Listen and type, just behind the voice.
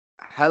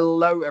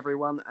Hello,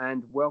 everyone,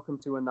 and welcome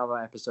to another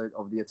episode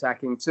of The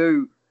Attacking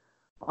Two.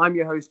 I'm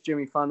your host,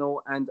 Jimmy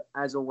Funnell, and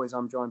as always,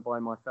 I'm joined by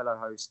my fellow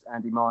host,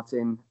 Andy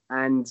Martin,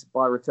 and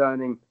by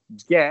returning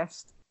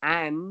guest,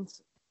 and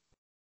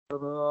Andy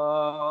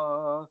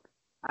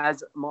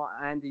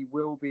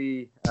will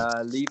be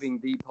leaving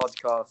the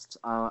podcast,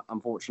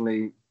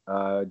 unfortunately,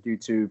 due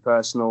to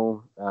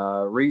personal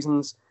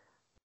reasons.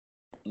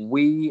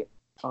 We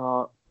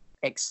are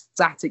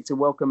ecstatic to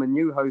welcome a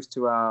new host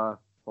to our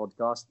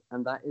podcast,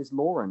 and that is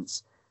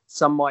Lawrence.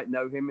 Some might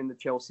know him in the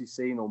Chelsea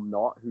scene or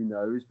not, who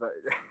knows, but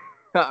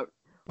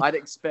I'd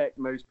expect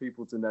most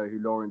people to know who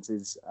Lawrence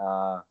is.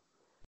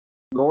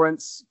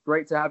 Lawrence,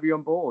 great to have you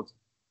on board.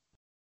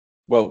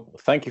 Well,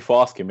 thank you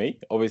for asking me.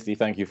 Obviously,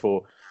 thank you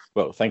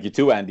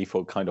to Andy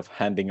for kind of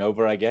handing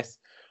over, I guess.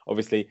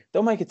 Obviously,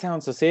 don't make it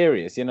sound so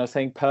serious.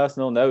 Saying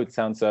personal notes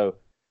sounds so,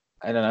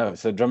 I don't know,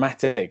 so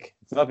dramatic.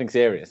 It's nothing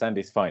serious.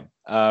 Andy's fine.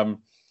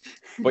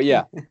 But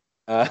yeah,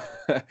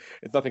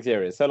 it's nothing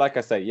serious. So like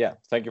I say, yeah,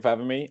 thank you for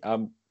having me.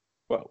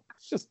 Well,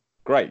 it's just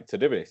great to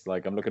do this.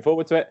 Like, I'm looking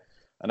forward to it,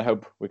 and I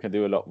hope we can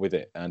do a lot with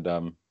it.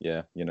 And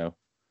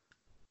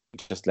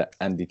just let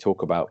Andy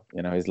talk about,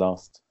 his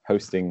last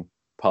hosting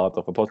part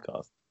of a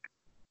podcast.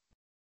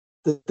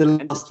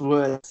 The last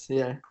words,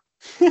 yeah.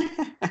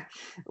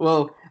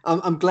 Well,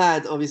 I'm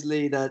glad,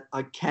 obviously, that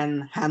I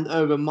can hand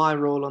over my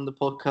role on the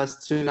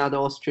podcast to another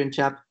Austrian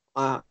chap.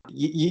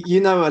 You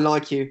know I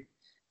like you,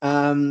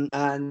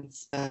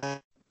 it's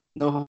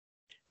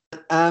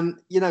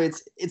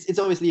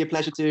obviously a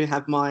pleasure to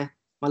have my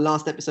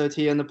last episode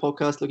here on the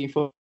podcast. Looking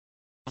forward.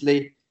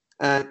 There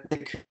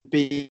could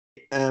be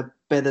a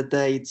better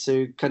day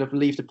to kind of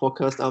leave the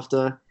podcast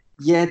after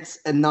yet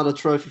another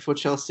trophy for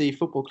Chelsea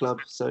Football Club.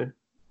 So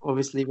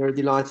obviously very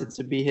delighted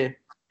to be here.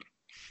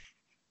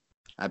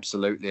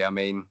 Absolutely. I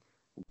mean,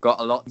 got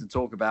a lot to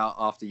talk about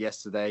after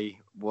yesterday.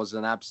 Was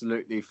an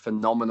absolutely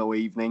phenomenal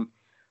evening.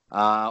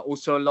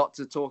 Also a lot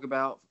to talk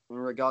about in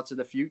regard to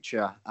the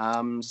future.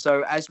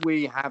 So as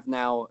we have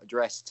now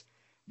addressed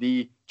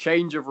the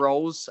change of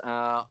roles,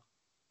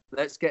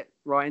 let's get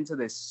right into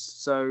this.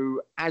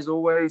 So as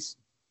always,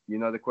 you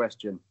know the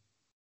question.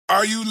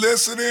 Are you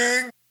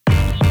listening?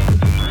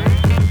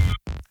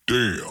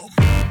 Damn.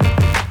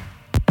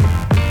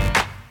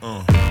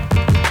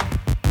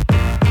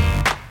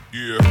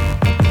 Yeah.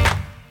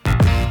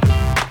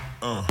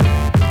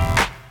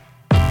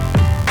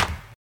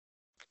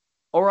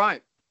 All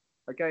right.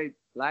 Okay,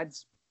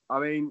 lads. I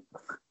mean,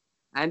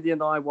 Andy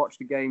and I watched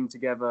the game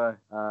together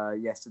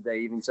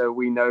yesterday evening, so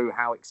we know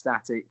how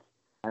ecstatic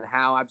and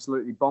how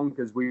absolutely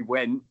bonkers we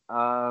went.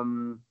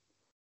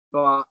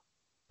 But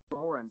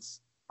Lawrence,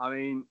 I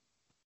mean,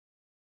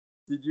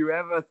 did you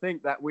ever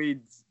think that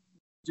we'd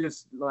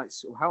just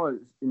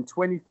in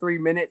 23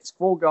 minutes,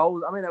 4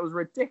 goals? I mean, that was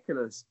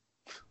ridiculous.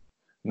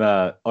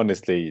 Nah,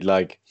 honestly,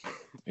 like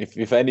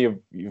if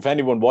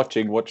anyone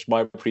watched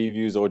my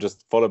previews or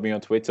just followed me on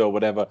Twitter or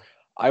whatever,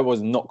 I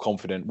was not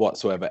confident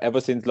whatsoever.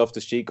 Ever since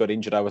Loftus-Cheek got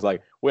injured, I was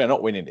like, we're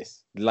not winning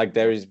this. Like,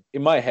 there is,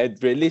 in my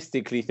head,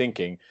 realistically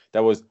thinking,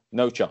 there was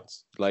no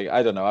chance. Like,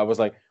 I don't know. I was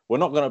like, we're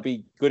not going to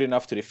be good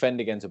enough to defend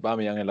against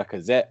Aubameyang and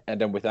Lacazette, and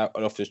then without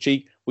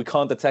Loftus-Cheek, we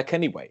can't attack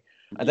anyway.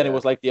 And then it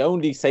was like the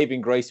only saving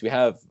grace we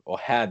have or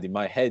had in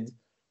my head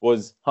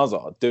was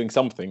Hazard doing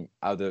something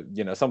out of,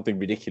 something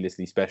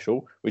ridiculously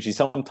special, which he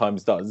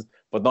sometimes does,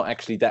 but not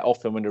actually that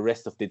often when the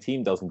rest of the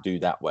team doesn't do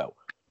that well.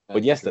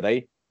 But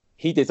yesterday,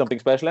 he did something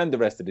special, and the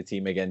rest of the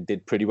team again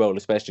did pretty well,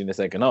 especially in the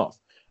second half.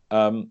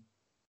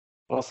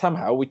 Well,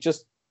 somehow we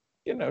just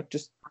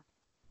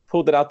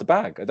pulled it out the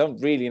bag. I don't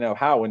really know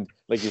how, and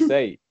like you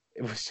say,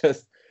 it was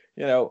just,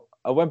 I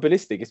went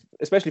ballistic,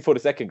 especially for the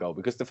second goal,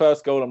 because the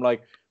first goal, I'm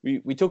like,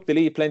 we took the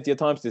lead plenty of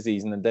times this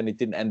season, and then it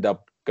didn't end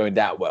up going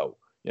that well,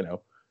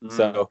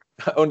 So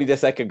only the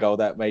second goal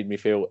that made me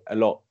feel a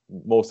lot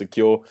more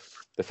secure.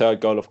 The third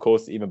goal, of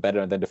course, even better,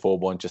 and then the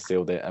 4-1 just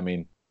sealed it. I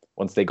mean,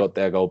 once they got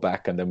their goal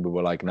back, and then we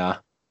were like, nah,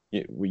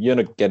 you're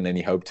not getting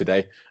any hope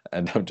today,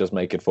 and I'm just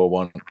making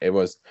 4-1. It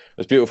was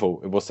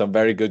beautiful. It was some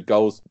very good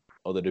goals,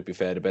 although to be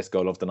fair, the best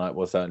goal of the night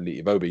was certainly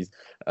Iwobi's.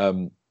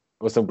 There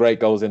was some great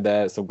goals in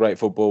there, some great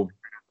football,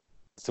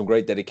 some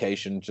great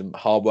dedication, some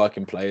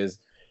hard-working players,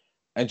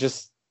 and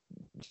just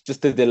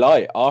the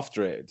delight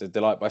after it. The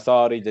delight by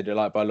Sarri, the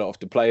delight by a lot of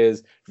the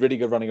players, really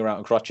good running around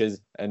on crutches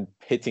and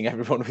hitting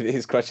everyone with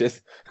his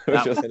crutches,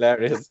 which was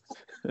hilarious.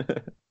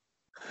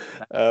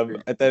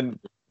 And then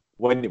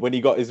when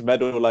he got his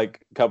medal,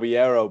 like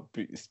Caballero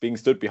being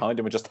stood behind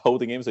him and just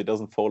holding him so he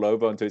doesn't fall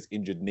over onto his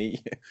injured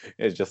knee.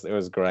 It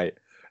was great.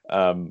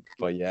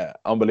 But yeah,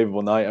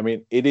 unbelievable night. I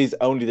mean, it is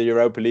only the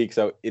Europa League,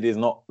 so it is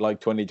not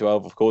like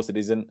 2012. Of course it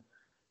isn't,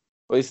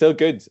 but it's still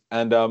good.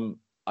 And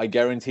I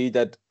guarantee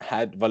that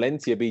had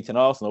Valencia beaten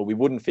Arsenal, we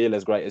wouldn't feel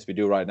as great as we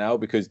do right now,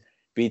 because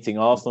beating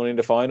Arsenal in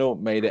the final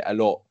made it a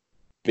lot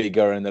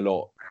bigger and a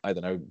lot, I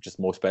don't know, just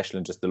more special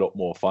and just a lot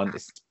more fun,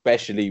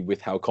 especially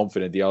with how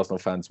confident the Arsenal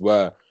fans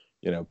were,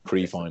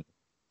 pre-final.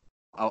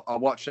 I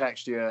watched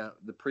actually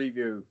the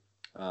preview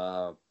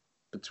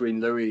between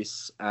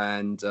Luis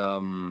and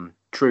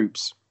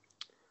Troops,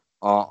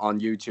 on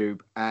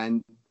YouTube.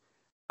 And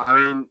I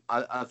mean,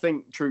 I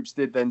think Troops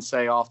did then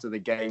say after the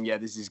game, yeah,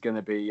 this is going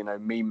to be,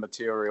 meme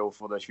material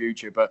for the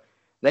future. But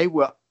they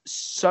were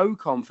so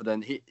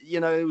confident.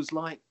 It was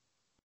like,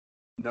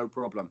 no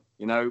problem.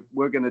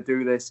 We're going to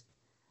do this.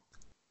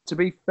 To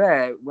be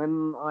fair,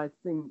 when I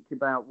think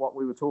about what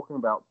we were talking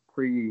about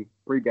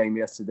pre-game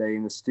yesterday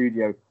in the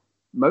studio,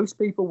 most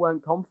people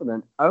weren't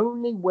confident.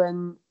 Only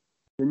when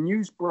the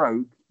news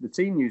broke, the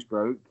team news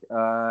broke,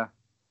 N'Golo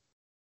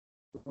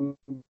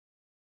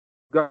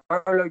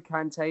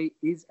Kante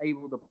is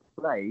able to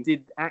play,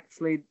 did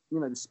actually,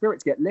 the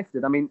spirits get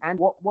lifted? I mean, and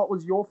what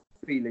was your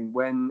feeling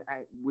when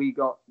we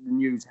got the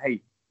news,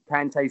 hey,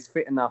 Kante's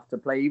fit enough to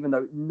play, even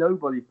though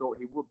nobody thought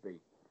he would be?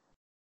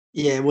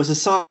 Yeah, it was a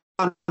sign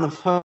of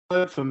hope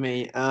for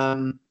me,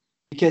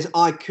 because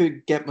I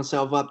could get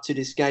myself up to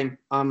this game.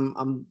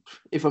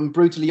 If I'm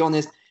brutally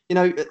honest,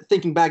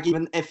 thinking back,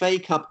 even FA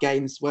Cup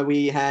games where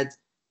we had,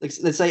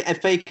 let's say,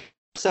 FA Cup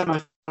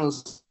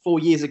semi-finals 4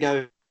 years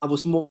ago, I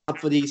was more up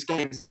for these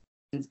games.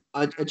 And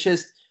I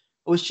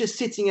was just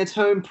sitting at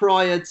home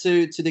prior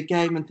to the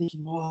game and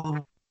thinking,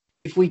 wow,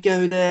 if we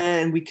go there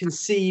and we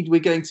concede, we're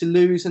going to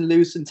lose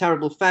in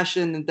terrible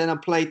fashion. And then I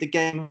played the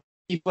game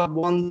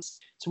once,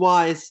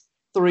 twice,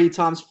 3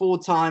 times, 4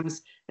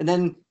 times. And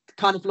then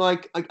kind of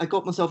like I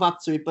got myself up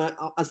to it, but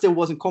I still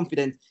wasn't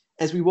confident.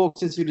 As we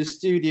walked into the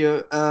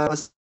studio,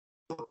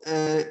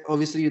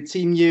 obviously the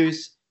team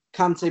news,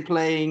 Kante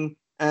playing,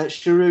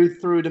 Giroud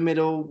through the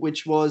middle,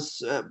 which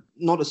was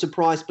not a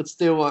surprise, but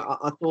still,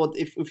 I thought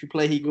if you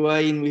play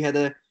Higuain, we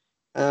had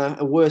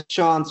a worse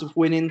chance of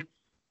winning.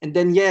 And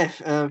then,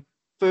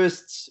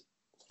 first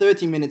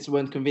 30 minutes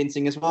weren't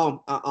convincing as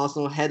well.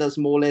 Arsenal had us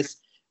more or less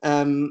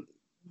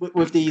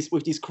with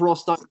these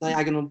crossed up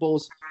diagonal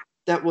balls.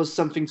 That was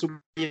something to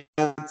be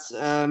at.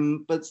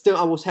 But still,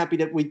 I was happy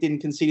that we didn't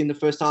concede in the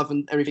first half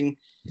and everything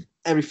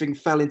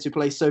fell into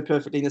place so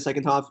perfectly in the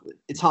second half.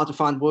 It's hard to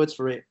find words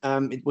for it.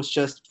 It was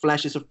just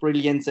flashes of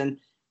brilliance. And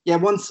yeah,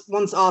 once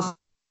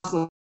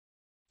Arsenal,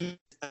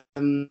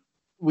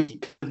 we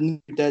knew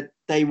that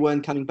they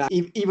weren't coming back.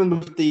 Even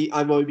with the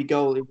Iwobi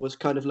goal, it was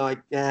kind of like,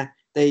 yeah,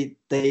 they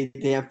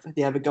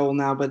have a goal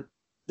now, but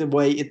the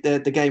way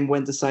the game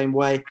went the same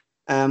way.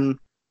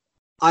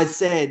 I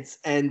said,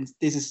 and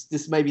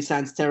this maybe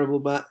sounds terrible,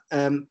 but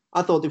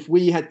I thought if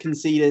we had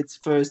conceded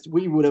first,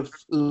 we would have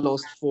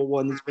lost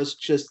 4-1. It was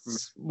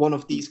just one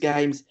of these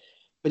games.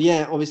 But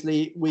yeah,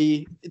 obviously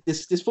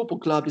this football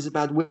club is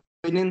about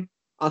winning.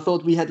 I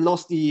thought we had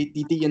lost the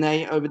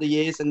DNA over the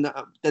years, and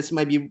that's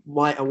maybe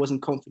why I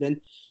wasn't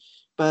confident.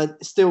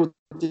 But still,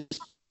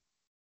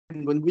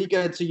 when we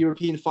go to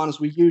European finals,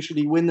 we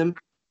usually win them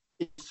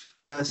if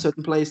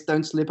certain players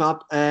don't slip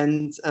up,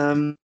 and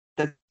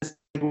that's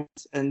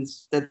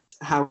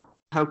how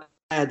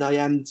glad I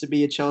am to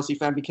be a Chelsea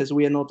fan, because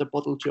we are not a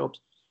bottle job,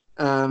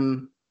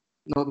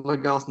 not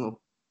like Arsenal.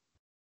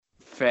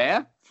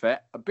 Fair.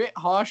 A bit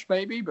harsh,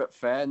 maybe, but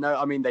fair. No,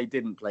 I mean, they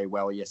didn't play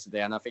well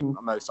yesterday, and I think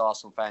most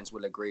Arsenal fans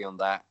will agree on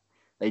that.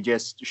 They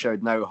just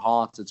showed no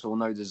heart at all,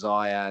 no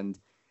desire, and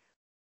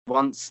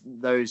once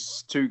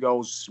those 2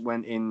 goals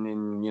went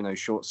in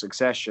short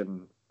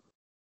succession,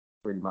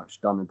 pretty much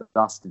done and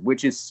dusted,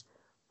 which is,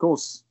 of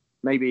course,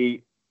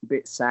 maybe a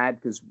bit sad,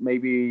 because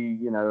maybe,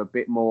 a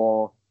bit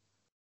more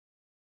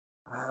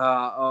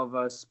of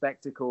a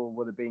spectacle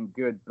would have been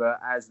good, but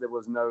as there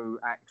was no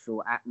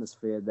actual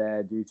atmosphere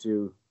there due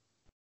to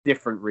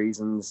different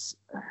reasons,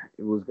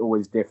 it was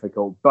always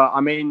difficult. But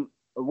I mean,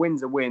 a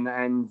win's a win,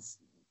 and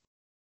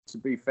to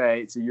be fair,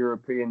 it's a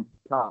European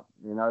Cup.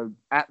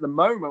 At the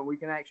moment, we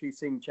can actually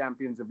sing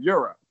Champions of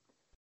Europe.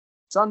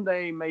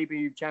 Sunday,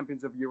 maybe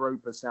Champions of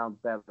Europa sounds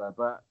better,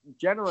 but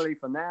generally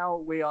for now,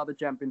 we are the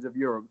Champions of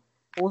Europe.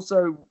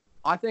 Also,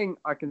 I think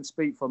I can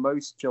speak for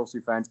most Chelsea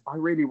fans. I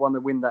really want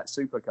to win that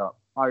Super Cup.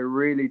 I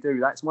really do.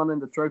 That's one in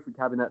the trophy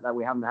cabinet that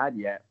we haven't had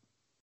yet.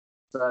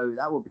 So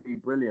that would be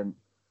brilliant.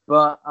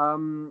 But, I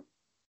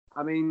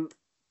mean,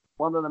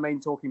 one of the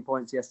main talking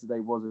points yesterday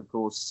was, of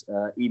course,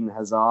 Eden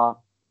Hazard.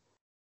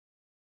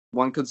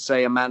 One could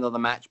say a man of the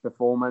match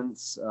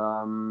performance.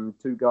 2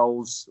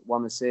 goals,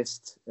 1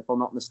 assist, if I'm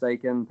not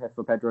mistaken,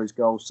 for Pedro's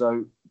goal.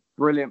 So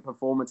brilliant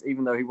performance,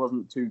 even though he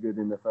wasn't too good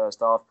in the first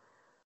half.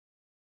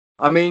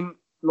 I mean,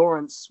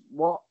 Lawrence,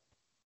 what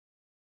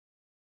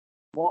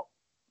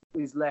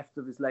is left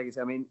of his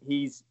legacy? I mean,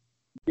 he's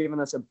given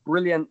us a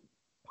brilliant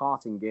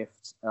parting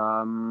gift.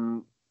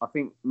 I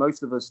think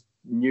most of us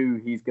knew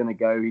he's going to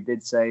go. He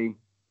did say, it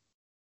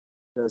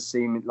does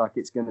seem like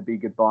it's going to be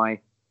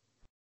goodbye.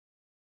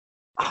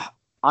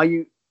 Are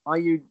you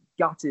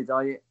gutted?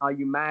 Are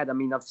you mad? I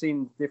mean, I've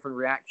seen different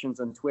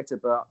reactions on Twitter,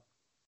 but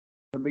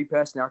for me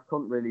personally, I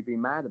couldn't really be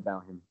mad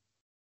about him.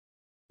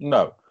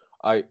 No,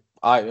 I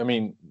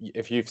mean,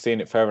 if you've seen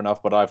it, fair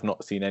enough, but I've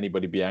not seen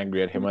anybody be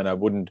angry at him, and I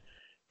wouldn't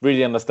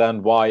really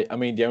understand why. I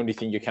mean, the only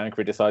thing you can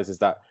criticize is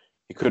that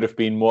he could have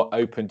been more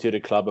open to the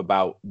club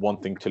about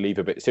wanting to leave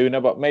a bit sooner,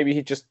 but maybe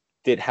he just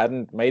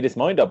hadn't made his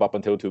mind up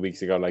until 2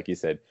 weeks ago, like you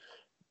said.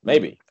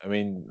 Maybe. I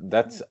mean,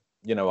 that's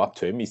up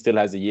to him. He still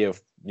has a year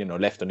of,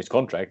 left on his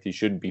contract. He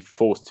shouldn't be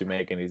forced to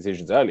make any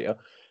decisions earlier.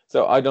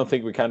 So I don't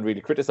think we can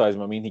really criticize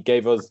him. I mean, he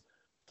gave us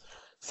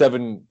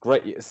 7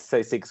 great years,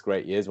 say 6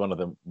 great years. One of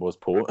them was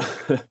poor,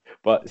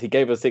 but he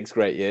gave us 6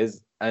 great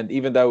years. And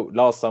even though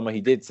last summer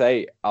he did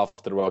say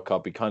after the World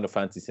Cup he kind of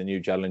fancies a new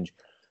challenge,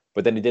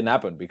 but then it didn't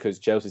happen because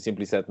Chelsea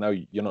simply said, no,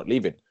 you're not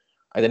leaving.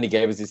 And then he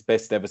gave us his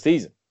best ever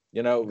season.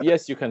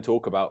 Yes, you can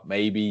talk about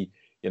maybe,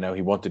 he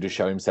wanted to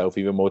show himself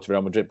even more to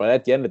Real Madrid. But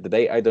at the end of the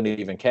day, I don't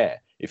even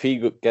care. If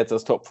he gets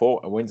us top 4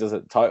 and wins us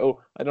a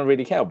title, I don't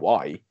really care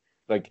why.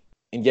 Like,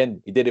 in the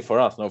end, he did it for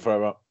us, not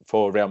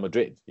for Real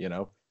Madrid,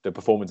 the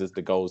performances,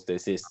 the goals, the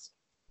assists.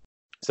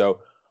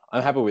 So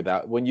I'm happy with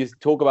that. When you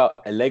talk about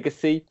a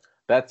legacy,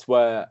 that's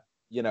where,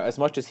 as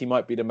much as he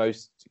might be the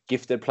most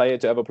gifted player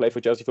to ever play for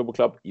Chelsea Football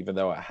Club, even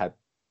though I had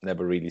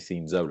never really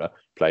seen Zola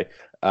play,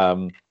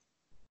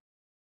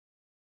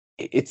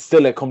 it's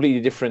still a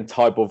completely different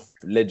type of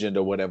legend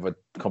or whatever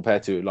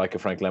compared to like a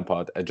Frank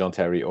Lampard, a John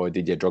Terry, or a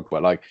Didier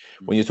Drogba. Like,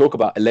 when you talk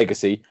about a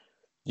legacy,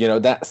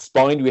 that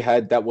spine we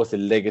had, that was a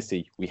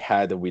legacy we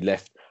had and we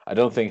left. I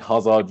don't think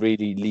Hazard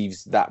really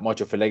leaves that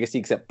much of a legacy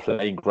except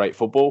playing great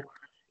football.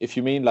 If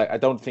you mean, like, I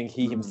don't think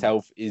he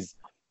himself is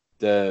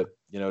the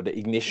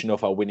ignition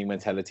of our winning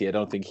mentality. I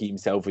don't think he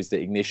himself is the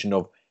ignition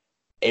of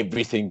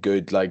everything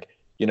good. Like,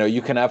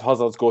 you can have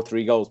Hazard score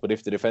 3 goals, but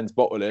if the defense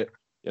bottle it,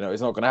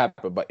 it's not going to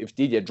happen. But if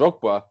Didier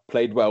Drogba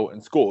played well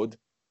and scored,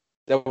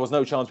 there was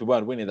no chance we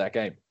weren't winning that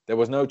game. There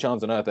was no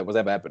chance on earth that was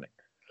ever happening.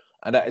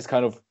 And that is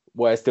kind of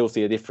where I still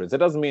see a difference. It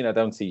doesn't mean I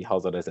don't see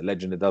Hazard as a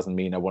legend. It doesn't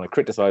mean I want to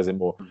criticize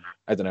him or,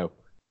 I don't know,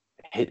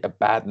 hit a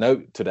bad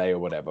note today or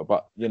whatever.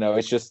 But,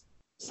 it's just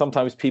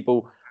sometimes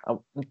people, I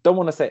don't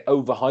want to say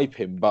overhype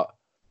him, but,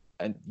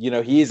 and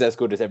he is as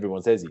good as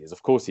everyone says he is.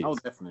 Of course he is. Oh,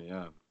 definitely,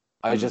 yeah.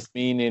 I just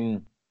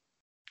mean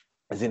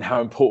as in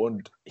how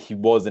important he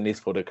was and is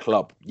for the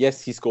club.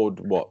 Yes, he scored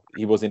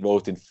he was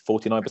involved in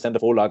 49%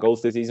 of all our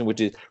goals this season,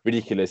 which is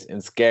ridiculous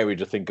and scary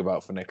to think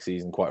about for next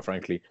season, quite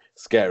frankly.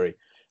 Scary.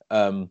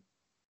 But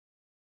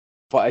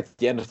at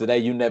the end of the day,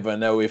 you never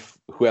know if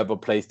whoever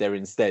plays there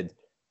instead,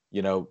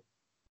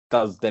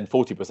 does then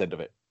 40% of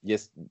it.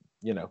 Yes,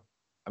 we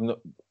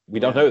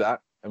don't know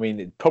that. I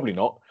mean, probably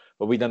not,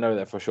 but we don't know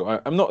that for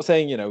sure. I'm not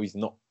saying, he's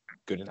not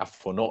good enough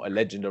for not a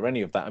legend or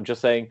any of that. I'm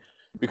just saying,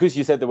 because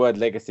you said the word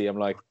legacy, I'm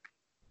like,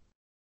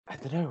 I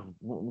don't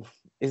know.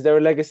 Is there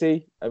a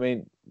legacy? I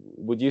mean,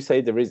 would you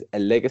say there is a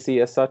legacy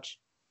as such?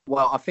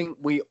 Well, I think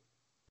we,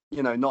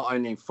 not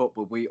only in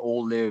football, we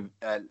all live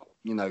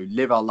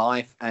our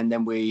life and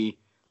then we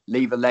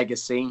leave a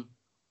legacy.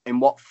 In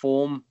what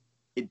form?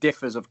 It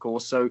differs, of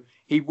course. So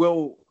he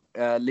will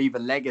leave a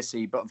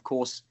legacy, but of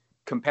course,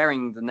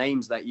 comparing the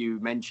names that you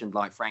mentioned,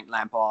 like Frank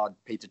Lampard,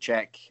 Peter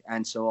Cech,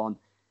 and so on,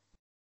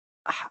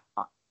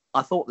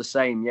 I thought the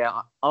same.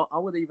 Yeah, I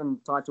would even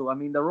title. I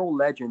mean, they're all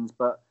legends,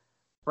 but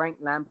Frank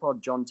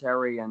Lampard, John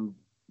Terry, and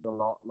the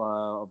lot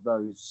of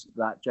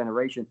that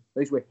generation,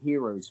 those were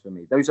heroes for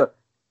me. Those are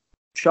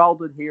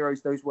childhood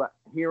heroes. Those were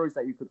heroes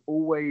that you could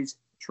always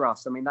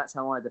trust. I mean, that's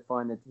how I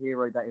define a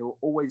hero, that he will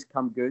always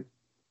come good,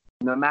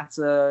 no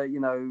matter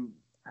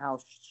how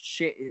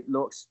shit it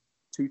looks.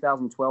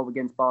 2012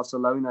 against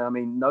Barcelona. I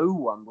mean, no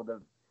one would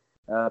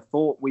have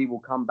thought we will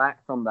come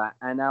back from that.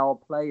 And our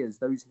players,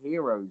 those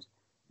heroes,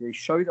 they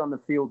showed on the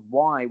field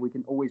why we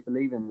can always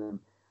believe in them.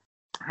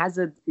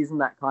 Hazard isn't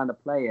that kind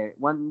of player.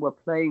 When we're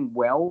playing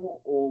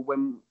well, or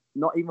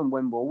not even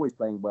when we're always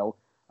playing well,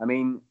 I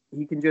mean,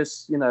 he can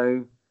just,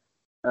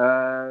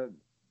 come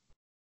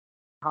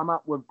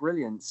up with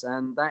brilliance.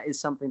 And that is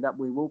something that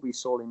we will be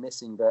sorely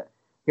missing. But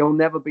he'll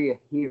never be a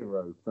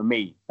hero for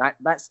me.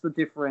 That's the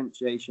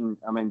differentiation.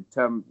 I mean,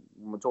 when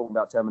we're talking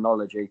about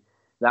terminology,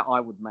 that I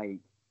would make.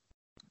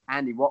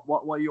 Andy, what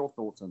are your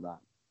thoughts on that?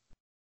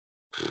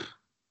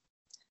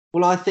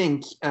 Well, I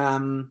think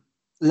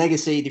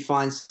legacy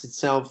defines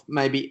itself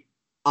maybe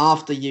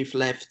after you've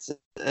left.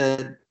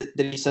 Then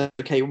you say,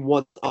 okay,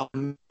 what are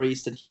the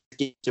memories that he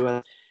gives to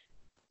us?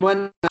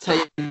 When I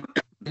take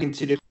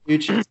into the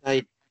future,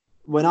 say,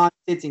 when I'm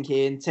sitting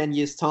here in 10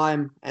 years'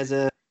 time as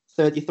a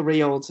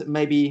 33-year-old,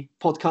 maybe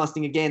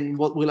podcasting again,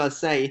 what will I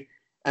say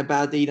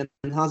about Eden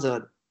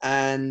Hazard?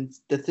 And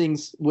the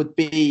things would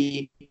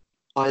be,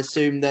 I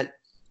assume that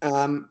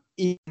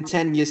in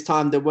 10 years'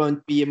 time, there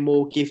won't be a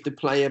more gifted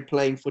player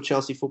playing for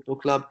Chelsea Football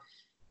Club.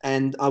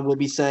 And I will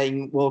be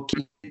saying, well,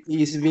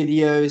 these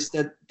videos,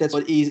 that's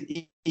what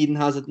Eden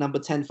Hazard, number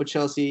 10 for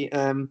Chelsea,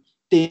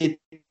 did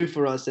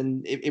for us.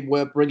 And it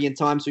were brilliant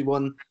times. We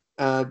won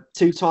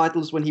 2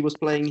 titles when he was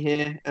playing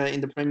here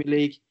in the Premier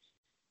League.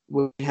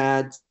 We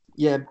had,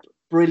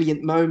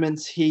 brilliant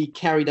moments. He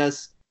carried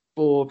us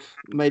for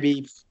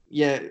maybe,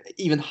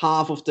 even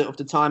half of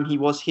the time he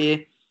was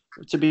here.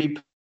 To be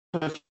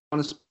perfectly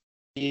honest,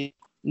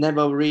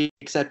 never really,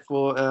 except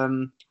for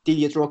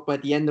Didier Drogba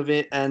at the end of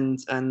it, and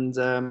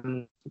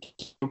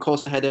of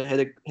course had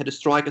a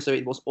striker, so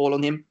it was all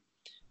on him.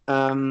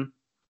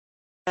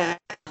 I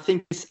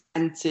think his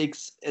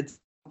antics,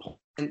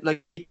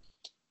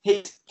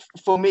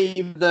 for me,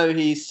 even though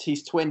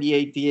he's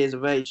 28 years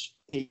of age,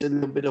 he's a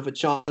little bit of a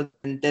child,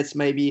 and that's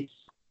maybe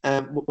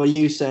what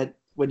you said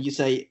when you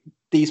say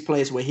these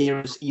players were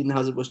heroes. Eden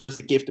Hazard was just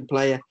a gifted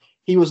player.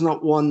 He was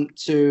not one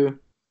to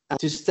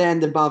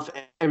stand above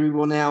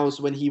everyone else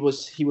when he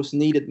was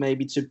needed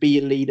maybe to be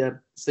a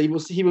leader. So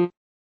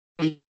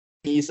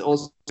he's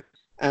also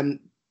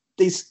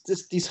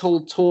these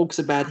whole talks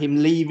about him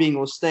leaving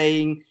or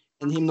staying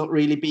and him not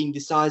really being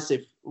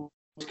decisive was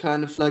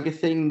kind of like a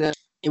thing that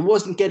it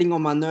wasn't getting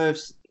on my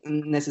nerves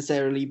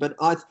necessarily, but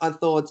I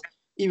thought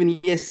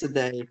even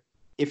yesterday,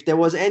 if there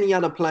was any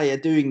other player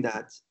doing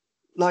that,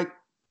 like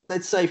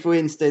let's say for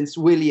instance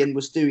Willian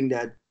was doing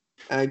that,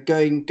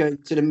 going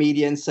to the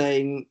media and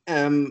saying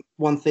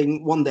one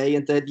thing one day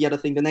and then the other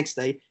thing the next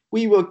day,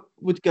 we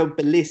would go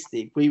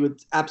ballistic. We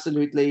would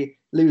absolutely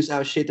lose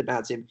our shit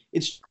about him.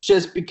 It's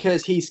just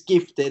because he's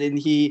gifted and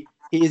he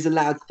is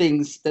allowed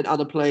things that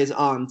other players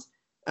aren't.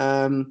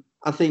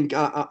 I think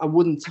I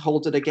wouldn't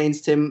hold it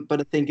against him, but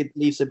I think it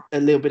leaves a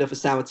little bit of a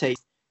sour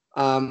taste.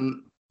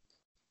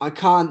 I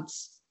can't,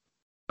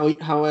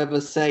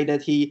 however, say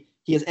that he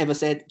has ever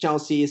said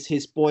Chelsea is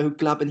his boyhood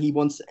club and he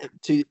wants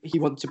to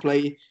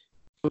play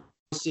for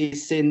Chelsea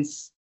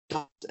since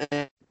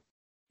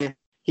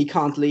he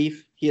can't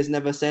leave. He has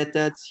never said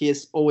that. He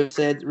has always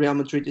said Real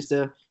Madrid is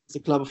the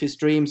club of his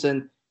dreams,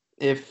 and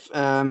if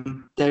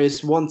there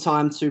is one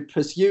time to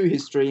pursue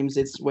his dreams,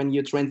 it's when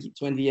you're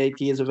 28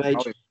 years of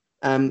age.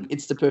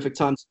 It's the perfect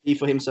time to be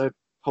for him, so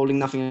holding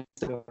nothing.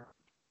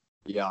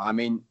 Yeah, I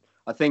mean,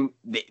 I think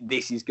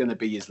this is going to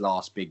be his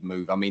last big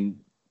move. I mean,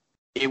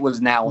 it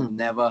was now or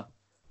never.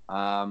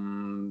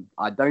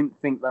 I don't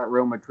think that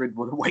Real Madrid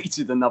would have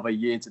waited another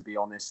year, to be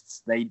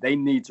honest. They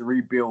need to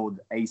rebuild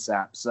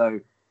ASAP.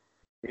 So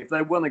if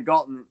they wouldn't have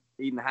gotten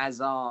Eden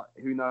Hazard,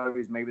 who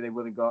knows, maybe they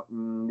would have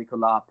gotten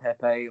Nicolas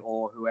Pepe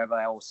or whoever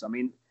else. I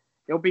mean,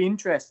 it'll be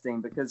interesting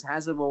because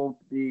Hazard will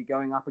be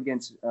going up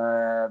against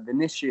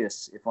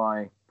Vinicius, if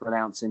I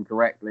pronounce him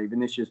correctly,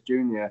 Vinicius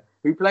Jr.,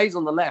 who plays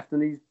on the left,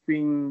 and he's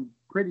been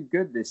pretty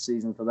good this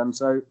season for them.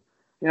 So,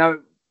 you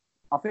know,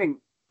 I think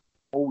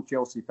all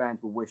Chelsea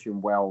fans will wish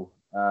him well,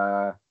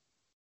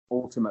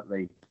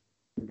 ultimately,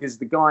 because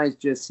the guy's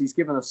he's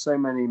given us so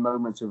many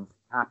moments of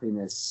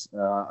happiness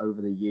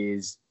over the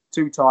years.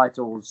 2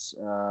 titles,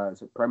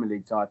 Premier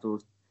League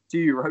titles, 2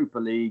 Europa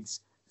Leagues,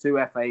 2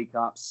 FA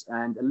Cups,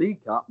 and a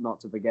League Cup, not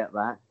to forget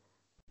that.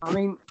 I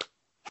mean,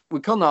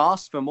 we couldn't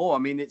ask for more. I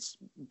mean, it's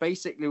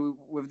basically,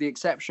 with the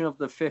exception of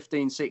the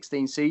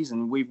 15-16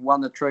 season, we've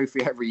won a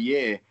trophy every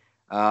year.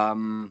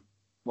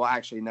 Well,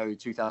 actually, no,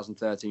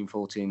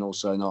 2013-14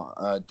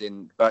 also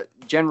didn't. But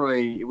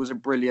generally, it was a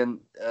brilliant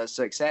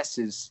success,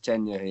 his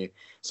tenure here.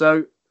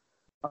 So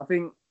I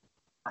think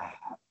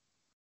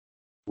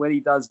when he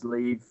does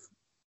leave,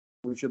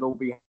 we should all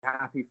be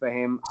happy for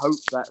him. Hope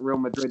that Real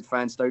Madrid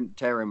fans don't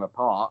tear him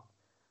apart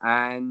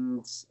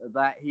and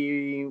that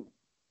he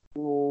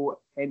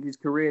will end his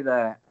career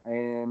there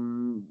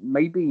and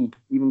maybe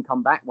even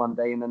come back one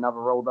day in another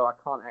role, though I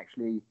can't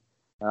actually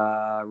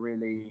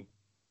really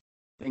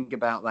think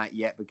about that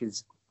yet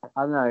because,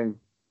 I don't know,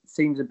 it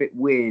seems a bit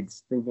weird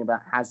thinking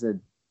about Hazard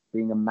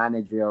being a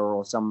manager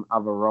or some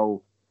other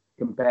role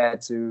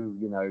compared to,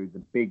 you know, the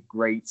big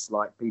greats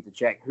like Peter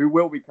Cech, who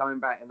will be coming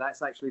back. And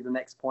that's actually the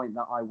next point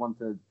that I want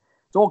to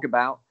talk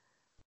about.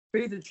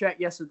 Peter Cech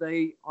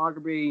yesterday,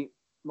 arguably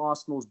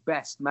Arsenal's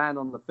best man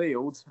on the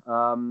field.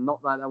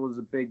 Not that was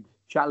a big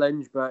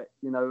challenge, but,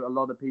 you know, a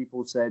lot of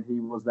people said he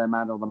was their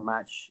man of the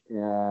match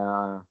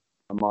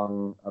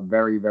among a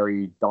very,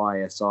 very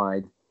dire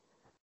side.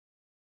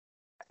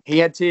 He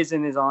had tears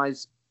in his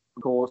eyes,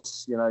 of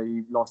course. You know,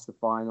 he lost the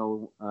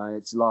final.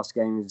 It's the last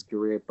game of his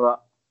career,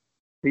 but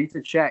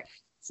Peter Cech,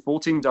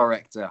 sporting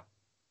director.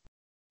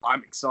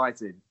 I'm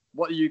excited.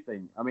 What do you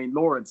think? I mean,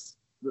 Lawrence,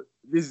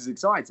 this is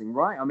exciting,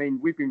 right? I mean,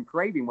 we've been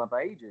craving one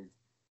for ages.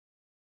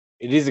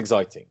 It is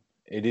exciting.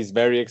 It is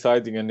very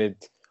exciting, and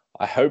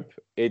I hope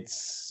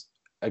it's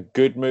a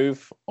good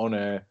move on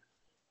a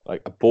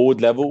board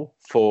level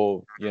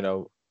for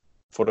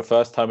the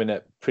first time in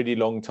a pretty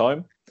long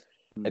time.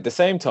 At the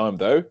same time,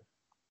 though,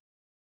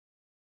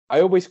 I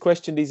always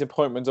question these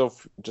appointments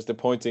of just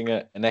appointing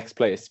an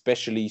ex-player,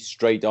 especially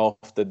straight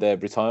after their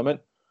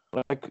retirement.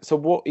 So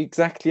what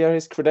exactly are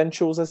his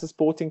credentials as a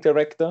sporting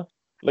director?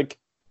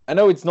 I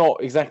know it's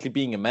not exactly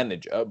being a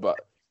manager, but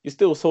you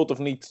still sort of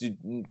need to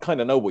kind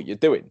of know what you're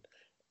doing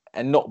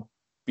and not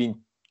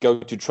go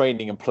to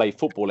training and play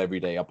football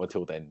every day up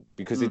until then,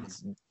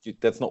 because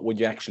that's not what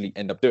you actually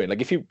end up doing.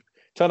 Like if you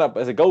turn up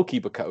as a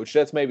goalkeeper coach,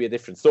 that's maybe a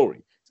different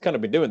story. He's kind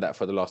of been doing that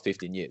for the last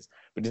 15 years,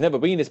 but he's never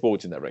been a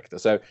sporting director.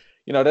 So,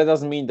 that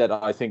doesn't mean that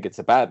I think it's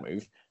a bad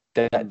move.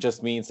 That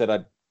just means that I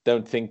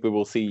don't think we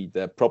will see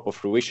the proper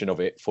fruition of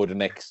it for the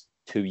next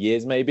 2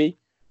 years, maybe.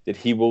 That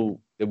we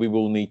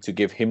will need to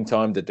give him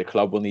time, that the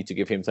club will need to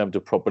give him time to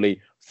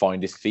properly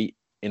find his feet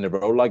in a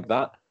role like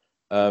that.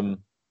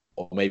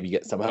 Or maybe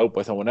get some help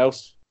by someone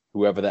else,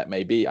 whoever that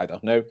may be. I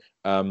don't know.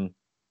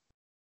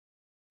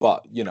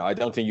 But, I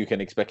don't think you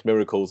can expect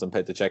miracles and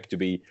Petr Cech to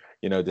be,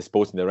 the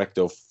sporting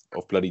director of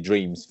bloody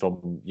dreams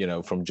from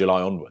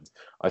July onwards.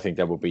 I think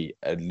that would be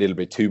a little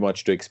bit too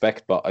much to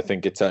expect, but I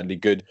think it's certainly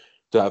good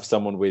to have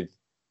someone with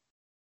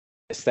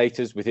a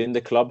status within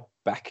the club,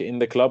 back in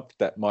the club,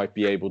 that might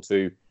be able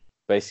to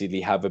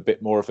basically have a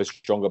bit more of a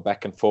stronger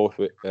back and forth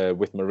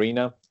with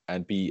Marina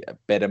and be a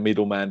better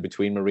middleman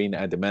between Marina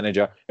and the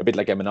manager, a bit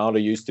like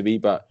Emenalo used to be,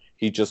 but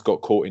he just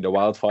got caught in the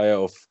wildfire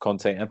of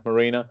Conte and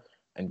Marina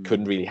and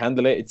couldn't really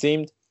handle it, it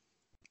seemed.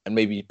 And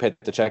maybe Petr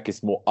Cech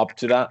is more up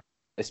to that,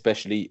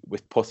 especially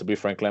with possibly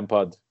Frank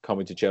Lampard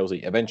coming to Chelsea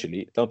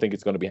eventually. I don't think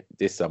it's going to be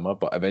this summer,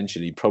 but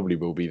eventually probably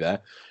will be there.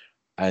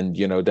 And,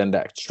 then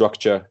that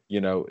structure,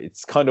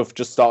 it's kind of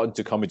just starting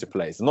to come into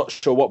place. I'm not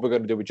sure what we're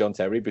going to do with John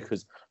Terry,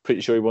 because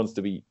pretty sure he wants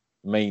to be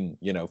main,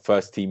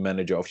 first team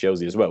manager of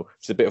Chelsea as well,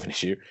 which is a bit of an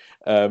issue.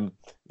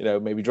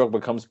 Maybe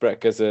Drogba comes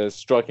back as a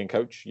striking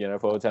coach,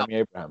 for Tammy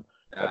Abraham.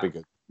 That'd be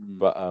good.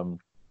 But,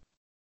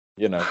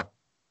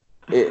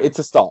 it's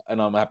a start, and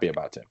I'm happy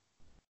about it.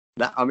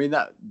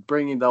 That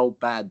bringing the old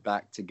bad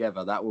back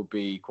together, that would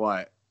be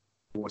quite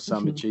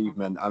some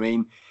achievement.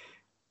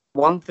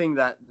 One thing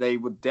that they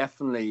would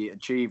definitely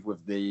achieve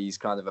with these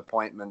kind of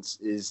appointments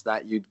is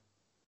that you'd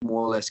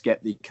more or less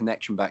get the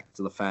connection back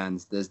to the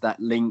fans. There's that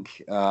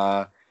link,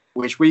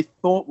 which we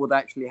thought would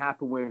actually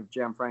happen with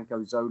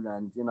Gianfranco Zola.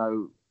 And,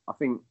 I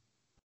think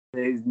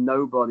there's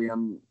nobody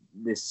on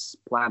this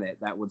planet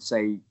that would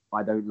say,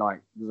 I don't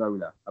like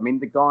Zola.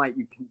 The guy,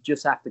 you can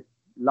just have to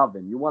love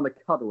him. You want to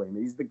cuddle him.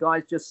 The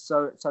guy's just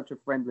such a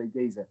friendly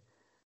geezer.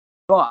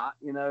 But,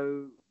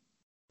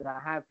 there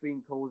have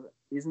been called,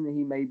 isn't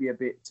he maybe a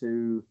bit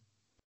too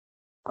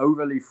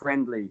overly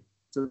friendly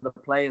to the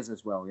players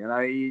as well?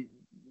 We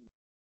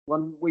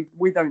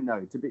don't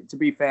know. To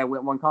be fair,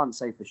 one can't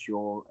say for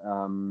sure.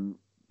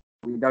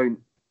 We don't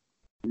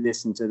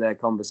listen to their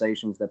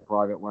conversations, their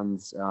private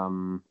ones.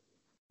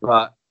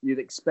 But you'd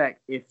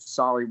expect if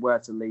Sarri were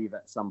to leave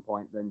at some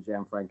point, then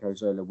Gianfranco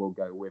Zola will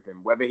go with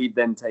him. Whether he'd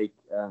then take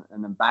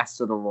an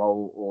ambassador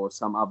role or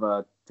some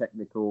other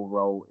technical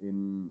role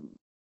in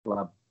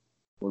club,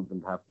 we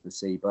wouldn't have to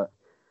see. But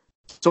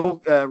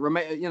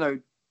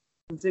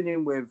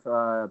continuing with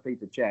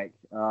Petr Cech,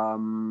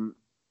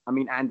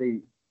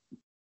 Andy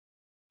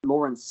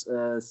Lawrence,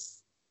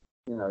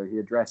 he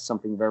addressed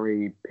something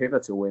very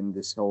pivotal in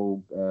this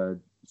whole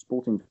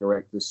sporting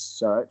director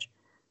search.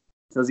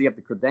 Does he have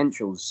the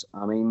credentials?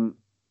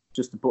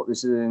 Just to put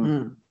this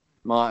in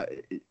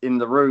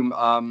the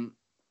room,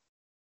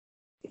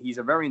 he's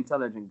a very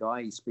intelligent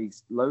guy. He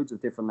speaks loads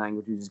of different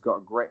languages. He's got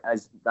a great,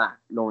 as that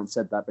Lawrence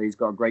said that, but he's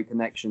got a great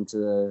connection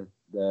to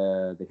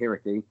the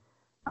hierarchy.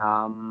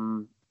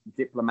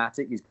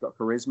 Diplomatic. He's got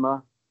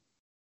charisma.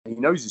 He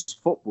knows his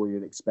football.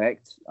 You'd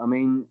expect.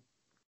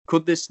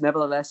 Could this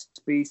nevertheless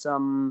be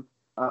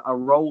a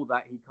role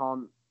that he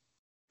can't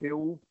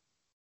fill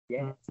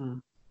yet?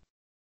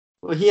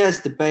 Well, he has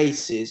the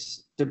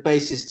basis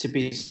to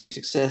be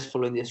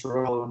successful in this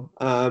role.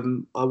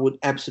 I would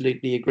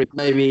absolutely agree.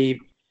 Maybe,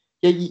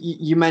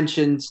 you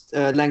mentioned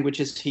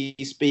languages he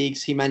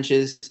speaks. You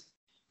mentioned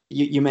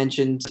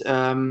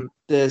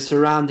the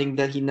surrounding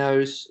that he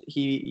knows.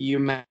 You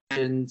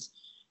mentioned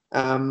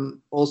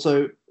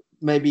also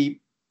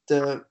maybe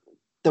the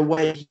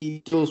way he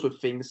deals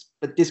with things.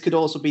 But this could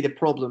also be the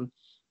problem,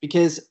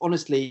 because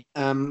honestly,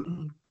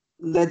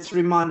 let's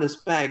remind us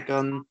back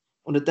on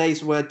the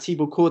days where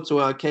Thibaut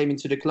Courtois came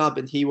into the club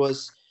and he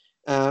was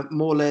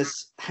more or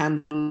less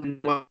handling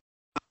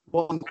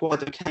one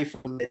quarter K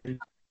from him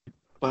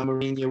by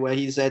Mourinho, where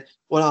he said,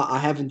 "Well, I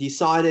haven't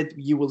decided.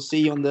 You will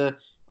see on the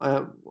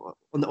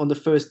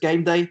first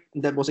game day."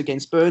 And that was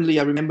against Burnley.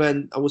 I remember,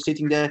 and I was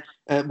sitting there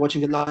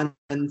watching the line,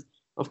 and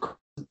of course,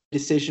 the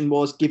decision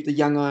was give the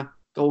younger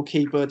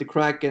goalkeeper the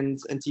crack, and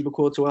Thibaut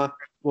Courtois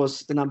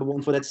was the number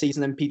one for that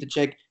season, and Petr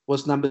Cech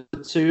was number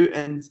 2.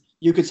 And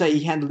you could say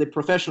he handled it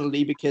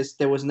professionally, because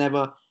there was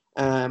never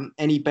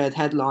any bad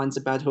headlines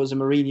about Jose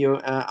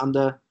Mourinho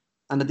under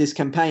this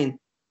campaign.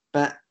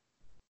 But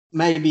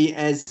maybe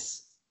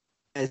as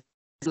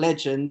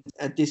legend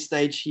at this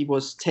stage, he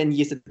was 10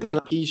 years at the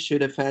club. He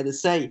should have had a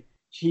say.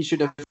 He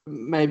should have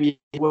maybe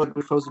worked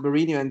with Jose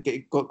Mourinho and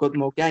got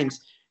more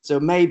games. So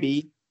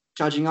maybe,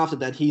 judging after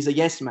that, he's a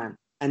yes man.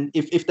 And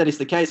if that is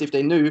the case, if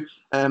they knew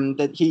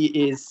that he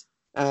is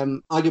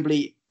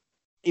arguably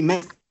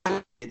immense,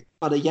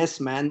 but a yes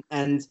man,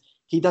 and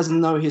he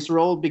doesn't know his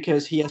role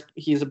because he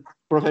is a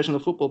professional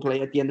football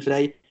player at the end of the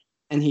day,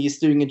 and he is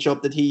doing a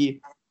job that he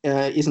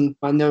isn't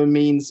by no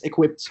means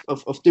equipped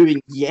of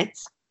doing yet,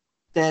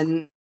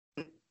 then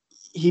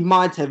he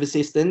might have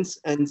assistants,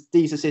 and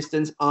these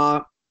assistants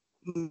are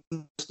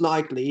most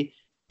likely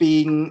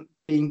being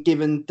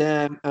given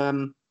their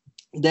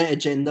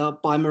agenda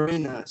by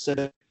Marina.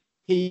 So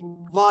he,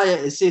 via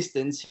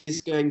assistance,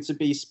 he's going to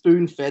be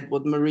spoon-fed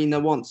what Marina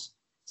wants.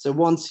 So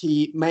once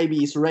he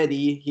maybe is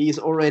ready, he's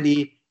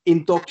already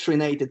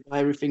indoctrinated by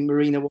everything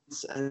Marina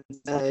wants, and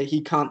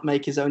he can't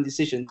make his own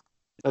decision.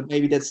 But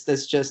maybe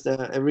that's just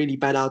a really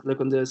bad outlook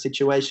on the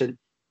situation.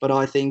 but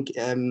I think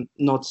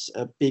not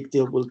a big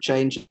deal will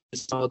change. It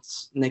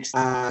starts next,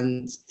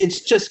 and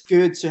it's just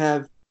good to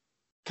have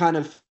kind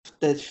of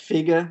that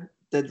figure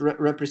that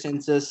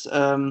represents us,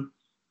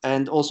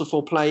 and also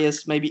for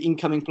players, maybe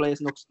incoming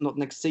players, not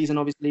next season,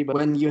 obviously, but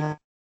when you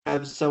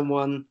have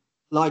someone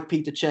like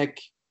Peter Cech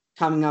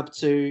coming up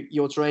to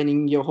your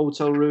training, your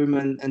hotel room,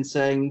 and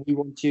saying, we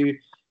want you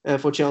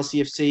for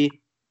Chelsea FC,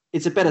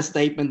 it's a better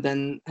statement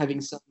than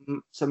having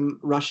some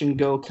Russian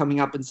girl coming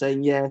up and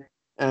saying, yeah,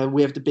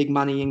 we have the big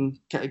money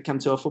and come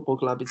to our football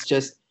club. It's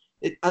just,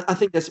 I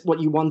think that's what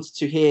you want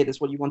to hear. That's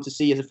what you want to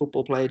see as a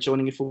football player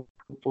joining a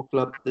football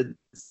club. The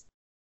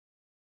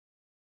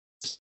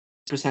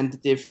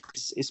representative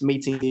is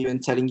meeting you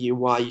and telling you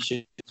why you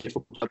should be a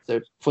football club.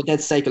 So for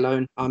that sake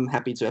alone, I'm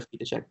happy to have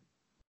Peter Cech.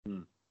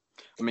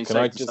 I mean, Can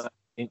I just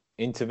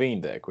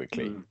intervene there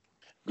quickly?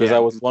 Because I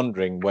was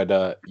wondering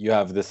whether you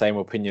have the same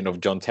opinion of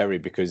John Terry,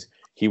 because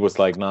he was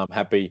like, no, I'm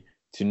happy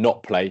to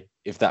not play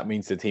if that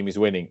means the team is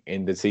winning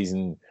in the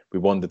season we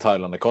won the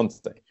title under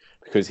Conte.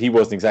 Because he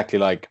wasn't exactly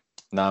like,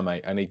 nah,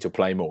 mate, I need to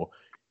play more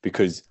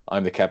because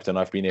I'm the captain.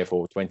 I've been here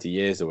for 20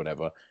 years or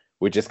whatever,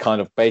 which is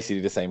kind of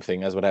basically the same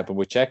thing as what happened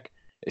with Cech,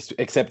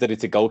 except that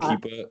it's a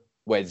goalkeeper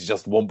where it's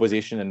just one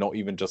position and not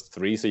even just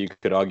three. So you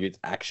could argue it's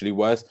actually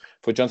worse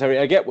for John Terry.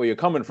 I get where you're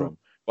coming from,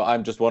 but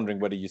I'm just wondering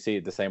whether you see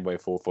it the same way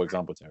for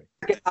example, Terry.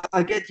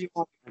 I get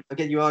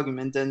your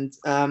argument, and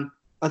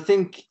I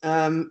think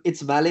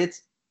it's valid.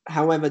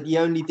 However, the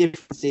only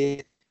difference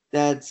is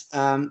that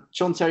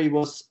John Terry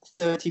was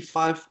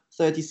 35,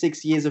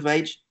 36 years of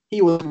age.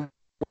 He was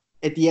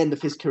at the end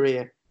of his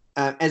career.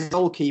 As a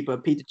goalkeeper,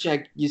 Peter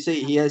Cech, you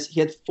see, he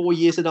had 4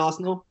 years at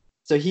Arsenal,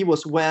 so he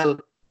was well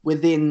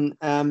within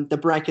the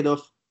bracket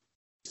of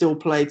still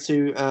play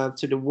to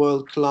the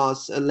world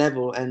class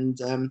level, and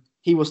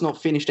he was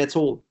not finished at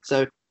all.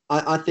 So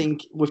I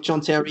think with John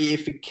Terry,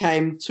 if he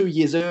came 2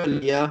 years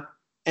earlier,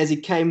 as he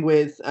came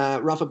with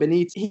Rafa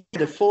Benitez, he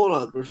had a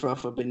fallout with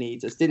Rafa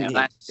Benitez, didn't he?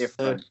 That's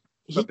different.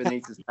 So But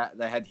Benitez,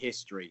 they had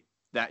history.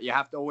 That you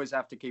always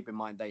have to keep in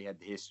mind. They had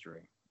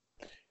history.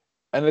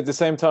 And at the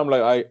same time,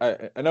 like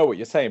I know what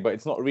you're saying, but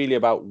it's not really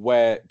about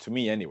where, to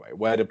me anyway,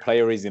 where the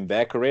player is in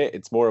their career.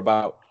 It's more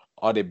about,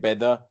 are they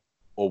better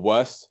or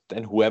worse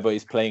than whoever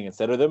is playing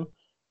instead of them?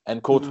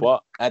 And Courtois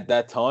at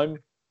that time,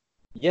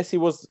 yes, he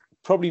was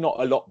probably not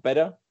a lot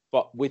better,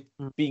 but with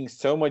being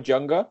so much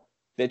younger,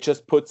 that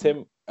just puts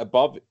him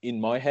above in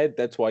my head.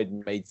 That's why it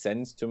made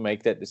sense to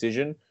make that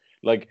decision.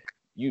 Like,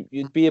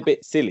 you'd be a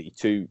bit silly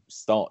to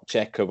start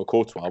Cech over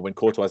Courtois when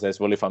Courtois says,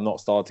 well, if I'm not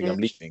starting, I'm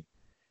leaving.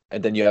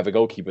 And then you have a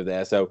goalkeeper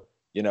there. So,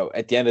 you know,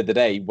 at the end of the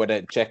day,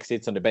 whether Cech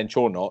sits on the bench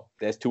or not,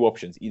 there's two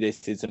options. Either he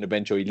sits on the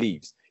bench or he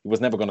leaves. He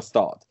was never going to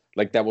start.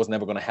 Like, that was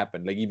never going to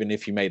happen. Like, even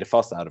if he made a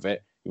fuss out of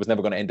it, he was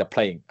never going to end up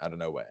playing out of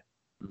nowhere.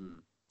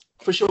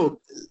 For sure.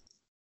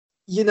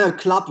 You know,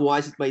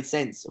 club-wise, it made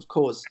sense, of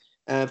course.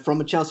 From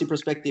a Chelsea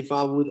perspective,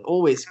 I would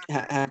always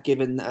have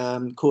given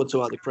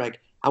Courtois the crack.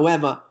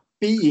 However,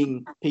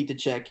 being Peter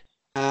Cech,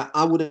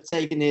 I would have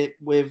taken it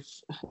with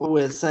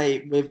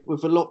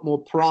a lot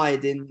more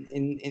pride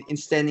in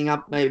standing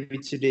up maybe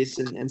to this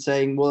and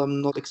saying, well,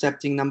 I'm not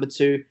accepting number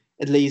two.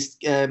 At least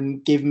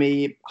give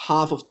me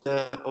half of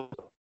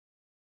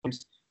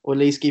or at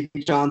least give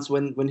me a chance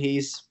when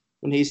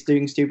he's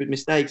doing stupid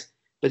mistakes.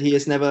 But he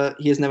has never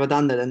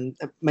done that, and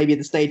maybe at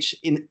the stage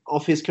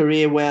of his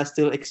career where I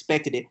still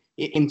expected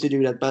him to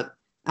do that. But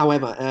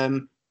however,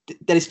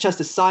 that is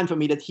just a sign for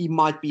me that he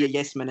might be a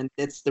yes man, and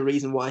that's the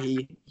reason why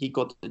he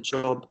got the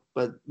job.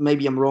 But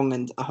maybe I'm wrong,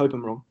 and I hope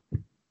I'm wrong.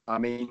 I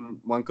mean,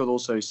 one could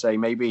also say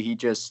maybe he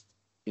just,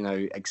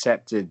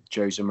 accepted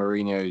Jose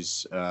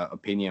Mourinho's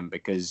opinion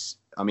because,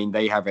 I mean,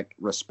 they have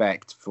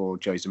respect for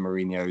Jose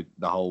Mourinho,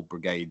 the whole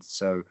brigade.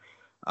 So,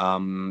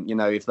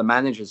 if the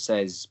manager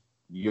says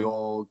you're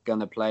not going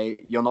to play,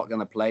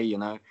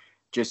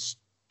 just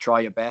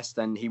try your best,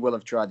 and he will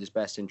have tried his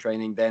best in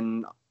training,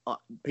 then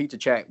Peter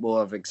Cech will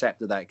have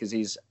accepted that because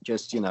he's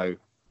just,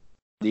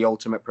 the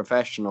ultimate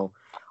professional.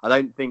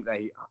 I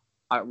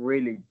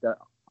really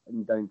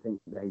don't think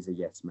that he's a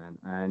yes man.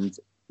 And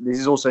this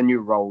is also a new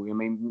role. I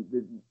mean,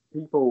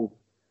 people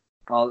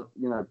are,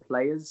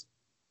 players,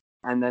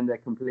 and then they're a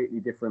completely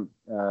different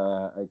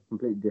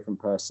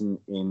person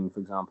in, for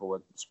example, a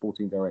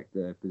sporting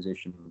director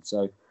position.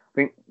 So I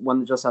think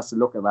one just has to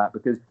look at that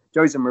because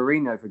Jose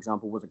Mourinho, for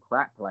example, was a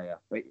crap player,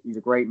 but he's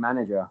a great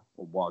manager,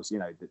 or was,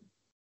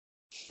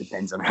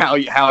 depends on how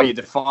you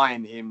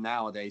define him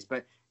nowadays.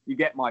 But you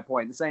get my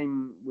point. The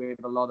same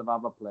with a lot of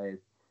other players.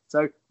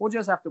 So we'll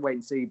just have to wait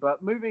and see.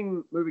 But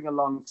moving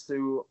along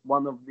to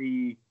one of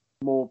the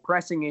more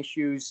pressing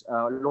issues,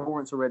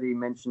 Lawrence already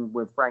mentioned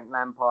with Frank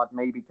Lampard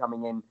maybe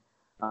coming in.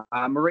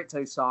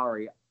 Maurizio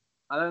Sarri.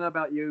 I don't know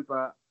about you,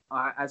 but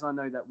as I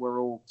know that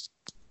we're all,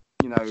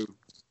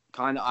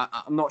 kind of.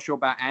 I'm not sure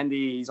about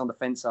Andy. He's on the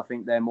fence, I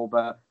think, there more.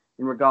 But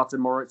in regard to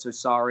Maurizio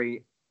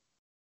Sarri,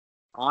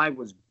 I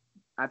was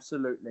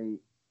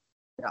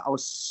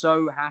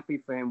so happy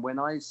for him when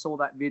I saw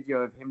that video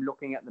of him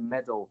looking at the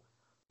medal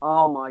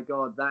Oh my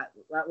God, that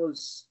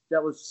was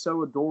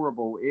so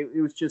adorable.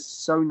 It was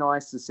just so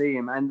nice to see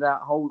him, and that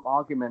whole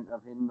argument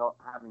of him not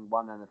having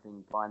won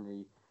anything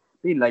finally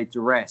being laid to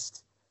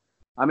rest.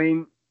 I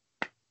mean,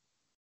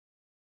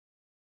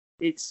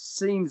 it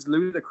seems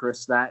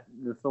ludicrous that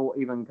the thought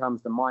even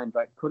comes to mind,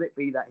 but could it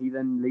be that he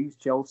then leaves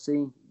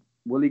Chelsea?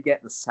 Will he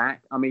get the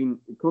sack? I mean,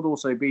 it could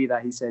also be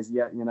that he says,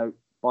 yeah,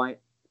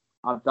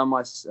 I've done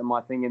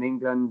my thing in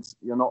England.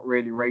 You're not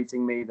really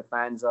rating me. The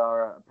fans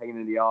are a pain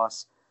in the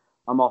arse.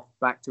 I'm off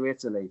back to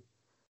Italy.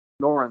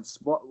 Lawrence,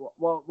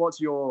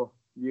 what's your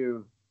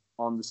view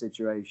on the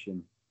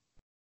situation?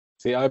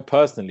 See, I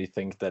personally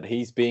think that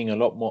he's being a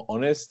lot more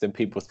honest than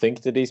people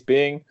think that he's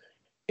being.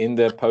 In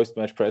the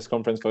post-match press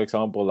conference, for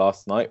example,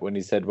 last night, when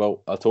he said,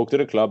 well, I'll talk to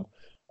the club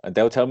and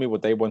they'll tell me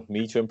what they want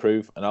me to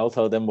improve and I'll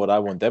tell them what I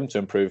want them to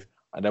improve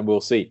and then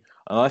we'll see.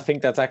 And I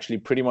think that's actually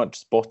pretty much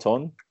spot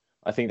on.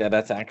 I think that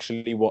that's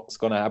actually what's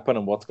going to happen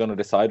and what's going to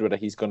decide whether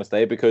he's going to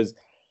stay, because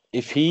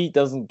if he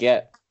doesn't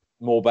get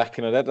more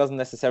backing, and that doesn't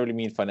necessarily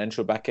mean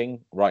financial backing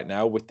right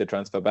now with the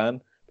transfer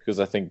ban, because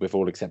I think we've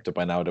all accepted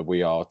by now that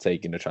we are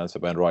taking the transfer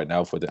ban right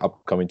now for the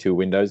upcoming 2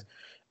 windows.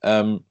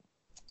 I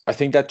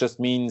think that just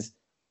means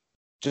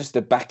just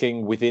the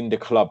backing within the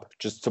club,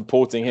 just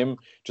supporting him,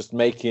 just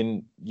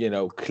making,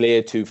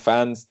 clear to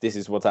fans, this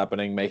is what's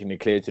happening, making it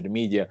clear to the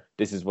media,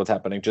 this is what's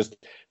happening. Just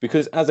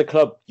because as a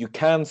club, you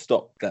can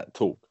stop that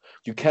talk.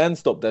 You can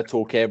stop that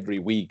talk every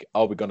week.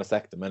 Are we going to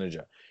sack the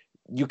manager?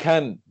 You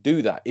can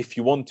do that if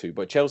you want to,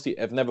 but Chelsea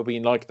have never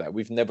been like that.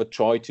 We've never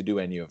tried to do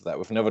any of that.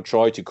 We've never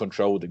tried to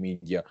control the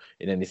media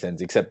in any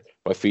sense, except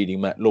by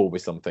feeding Matt Law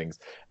with some things.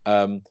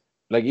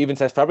 Like even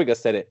Cesc Fabregas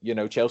said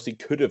it, Chelsea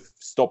could have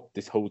stopped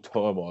this whole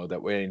turmoil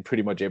that we're in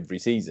pretty much every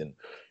season.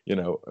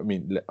 I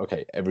mean,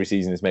 okay, every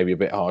season is maybe a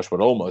bit harsh, but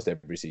almost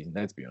every season,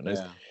 let's be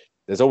honest. Yeah.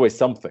 There's always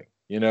something,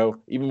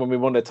 even when we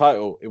won the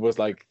title, it was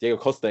like Diego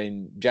Costa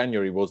in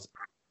January was,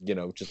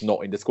 just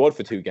not in the squad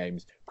for 2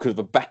 games because of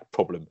a back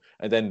problem.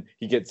 And then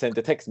he gets sent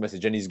a text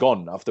message and he's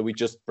gone after we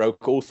just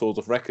broke all sorts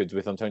of records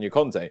with Antonio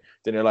Conte.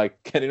 Then you're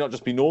like, can it not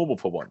just be normal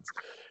for once?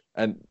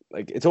 And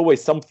like, it's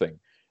always something.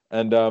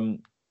 And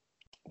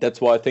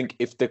that's why I think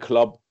if the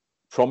club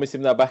promise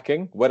him that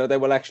backing, whether they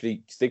will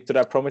actually stick to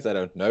that promise, I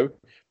don't know.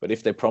 But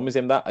if they promise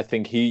him that, I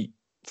think he,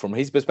 from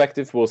his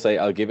perspective, will say,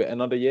 I'll give it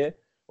another year,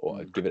 or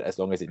I'll give it as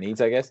long as it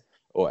needs, I guess,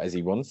 or as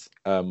he wants,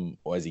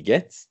 or as he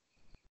gets.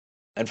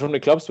 And from the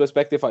club's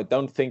perspective, I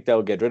don't think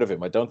they'll get rid of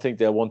him. I don't think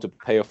they'll want to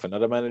pay off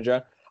another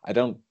manager. I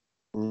don't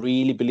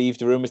really believe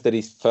the rumors that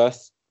he's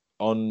first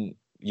on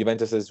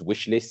Juventus's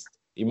wish list.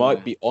 He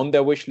might be on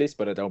their wish list,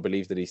 but I don't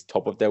believe that he's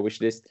top of their wish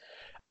list.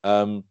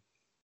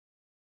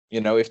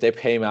 If they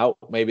pay him out,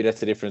 maybe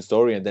that's a different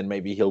story, and then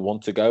maybe he'll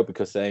want to go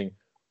because saying,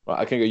 well,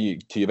 I can go to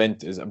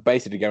Juventus. I'm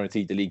basically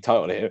guaranteed the league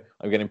title here.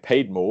 I'm getting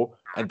paid more,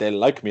 and they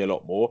like me a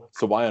lot more.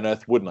 So why on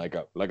earth wouldn't I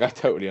go? Like, I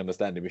totally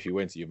understand him if he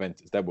went to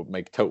Juventus. That would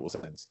make total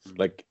sense.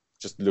 Like,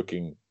 just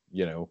looking,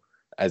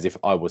 as if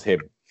I was him.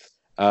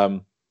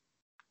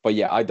 But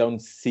yeah, I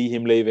don't see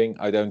him leaving.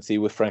 I don't see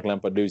with Frank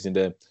Lampard losing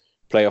the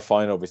playoff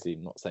final. Obviously,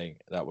 I'm not saying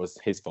that was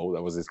his fault.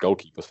 That was his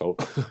goalkeeper's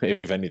fault,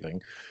 if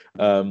anything.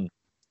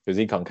 Because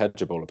he can't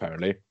catch a ball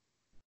apparently.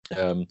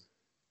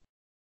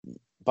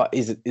 But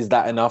is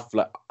that enough?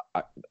 Like,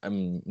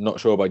 I'm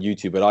not sure about you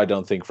two, but I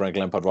don't think Frank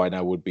Lampard right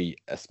now would be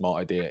a smart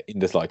idea in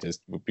the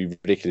slightest. Would be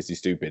ridiculously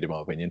stupid in my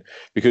opinion.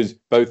 Because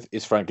both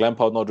is Frank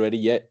Lampard not ready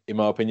yet, in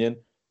my opinion,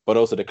 but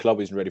also the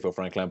club isn't ready for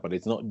Frank Lampard.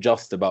 It's not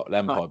just about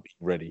Lampard being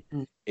ready.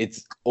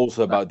 It's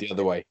also about the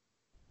other way.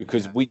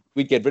 Because we'd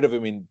get rid of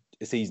him in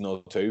a season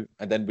or 2,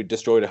 and then we'd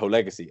destroy the whole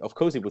legacy. Of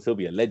course, he would still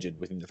be a legend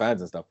within the fans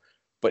and stuff,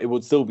 but it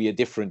would still be a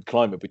different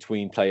climate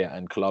between player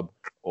and club,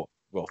 or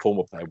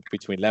former player,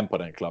 between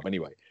Lampard and club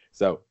anyway.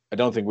 So I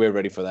don't think we're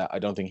ready for that. I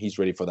don't think he's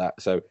ready for that.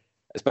 So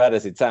as bad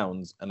as it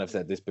sounds, and I've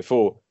said this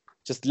before,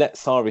 just let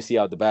Sarri see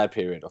out the bad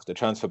period of the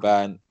transfer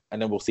ban,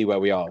 and then we'll see where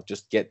we are.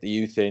 Just get the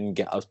youth in,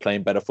 get us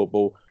playing better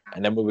football,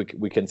 and then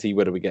we can see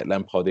whether we get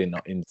Lampard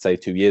in say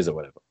 2 years or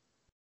whatever.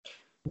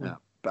 Yeah.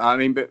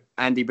 But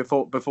Andy,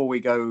 before we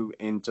go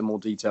into more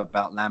detail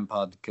about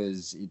Lampard,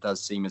 because it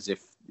does seem as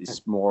if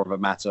it's more of a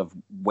matter of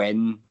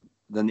when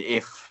than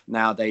if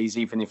nowadays,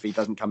 even if he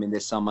doesn't come in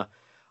this summer.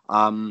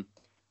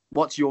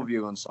 What's your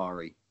view on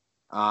Sarri?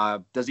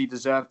 Does he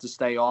deserve to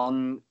stay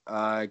on?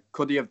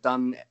 Could he have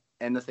done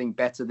anything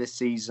better this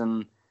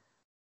season?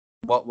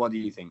 What do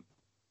you think?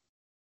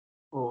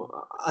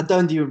 Well, I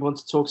don't even want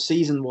to talk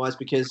season-wise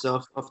because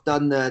I've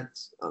done that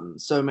on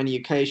so many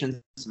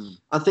occasions.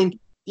 I think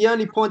the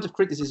only point of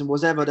criticism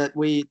was ever that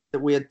we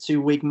are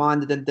too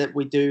weak-minded and that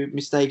we do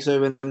mistakes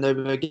over and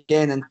over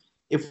again. And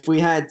if we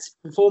had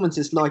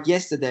performances like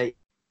yesterday,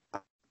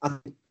 I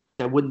think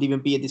there wouldn't even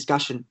be a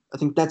discussion. I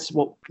think that's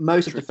what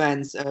most of the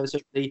fans,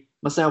 certainly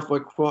myself, were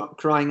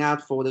crying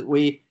out for, that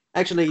we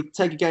actually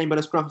take a game by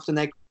the scruff of the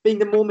neck, being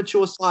the more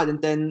mature side,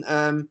 and then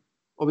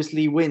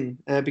obviously win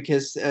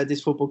because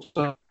this football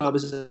club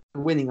is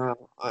winning.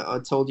 I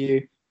told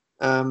you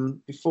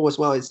before as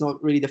well, it's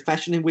not really the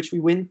fashion in which we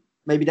win.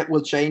 Maybe that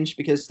will change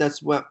because that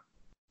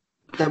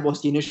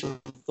was the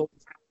initial thought.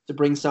 to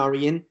bring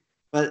Sarri in.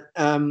 But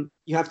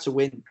you have to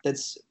win.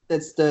 That's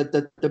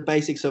the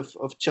basics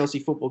of Chelsea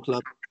Football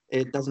Club.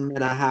 It doesn't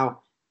matter how.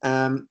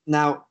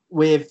 Now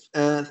with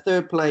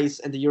third place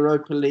and the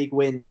Europa League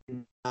win,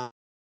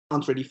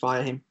 can't really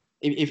fire him.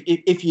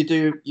 If you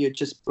do, you're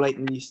just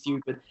blatantly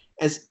stupid.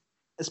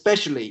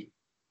 Especially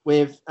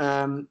with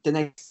the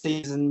next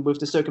season, with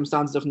the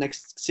circumstances of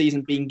next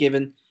season being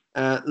given.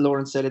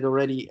 Lawrence said it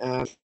already.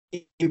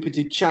 You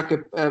could chuck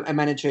a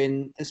manager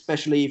in,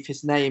 especially if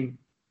his name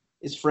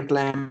is Frank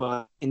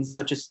Lampard in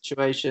such a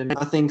situation.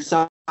 I think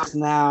Sarri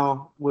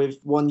now, with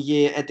 1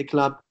 year at the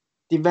club,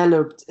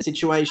 developed a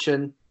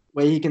situation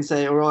where he can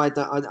say, all right,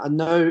 I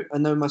know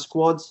my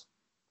squad.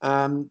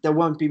 There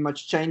won't be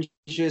much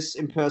changes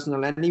in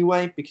personnel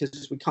anyway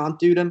because we can't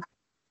do them.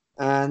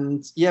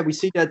 And yeah, we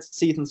see that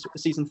season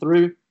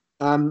through.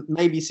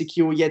 Maybe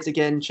secure yet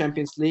again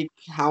Champions League.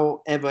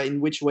 However, in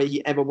which way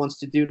he ever wants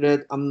to do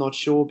that, I'm not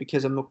sure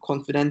because I'm not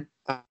confident.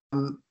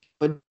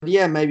 But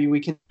yeah, maybe we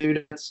can do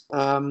that.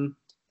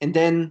 And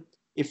then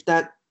if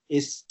that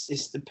is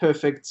the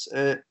perfect,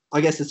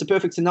 I guess it's the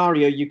perfect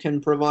scenario you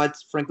can provide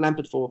Frank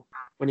Lampard for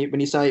when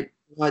you say,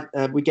 right,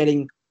 we're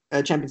getting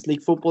Champions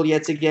League football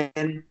yet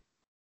again,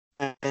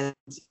 and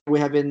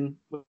we're having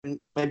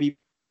maybe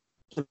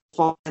the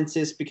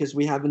finances because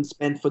we haven't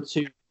spent for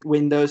 2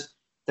 windows,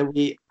 that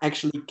we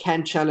actually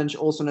can challenge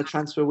also in a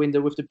transfer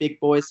window with the big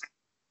boys.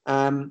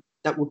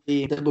 That would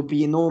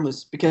be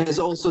enormous because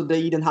also the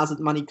Eden Hazard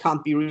money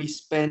can't be really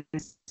spent,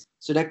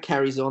 so that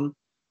carries on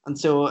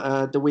until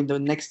the window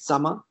next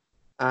summer,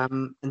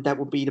 and that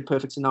would be the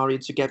perfect scenario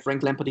to get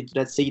Frank Lampard into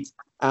that seat.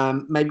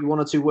 Maybe 1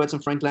 or 2 words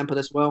on Frank Lampard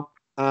as well.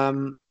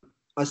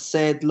 I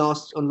said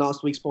on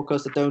last week's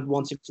podcast I don't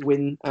want him to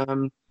win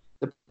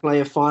the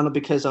player final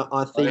because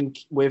I think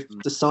with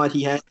the side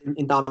he had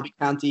in Derby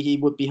County, he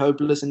would be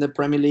hopeless in the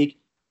Premier League,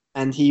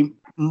 and he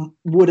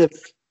would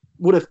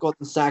have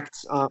gotten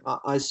sacked.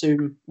 I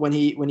assume when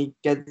he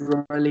gets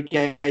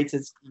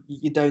relegated,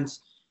 you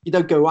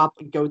don't go up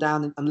and go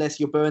down unless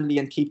you're Burnley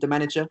and keep the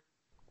manager.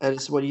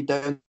 That's what you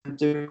don't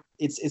do.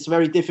 It's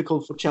very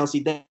difficult for Chelsea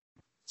then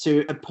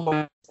to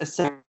appoint a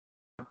second.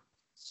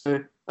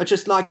 So I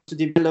just like to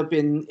develop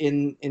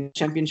in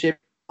Championship.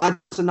 That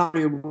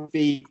scenario would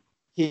be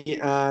he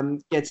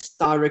gets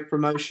direct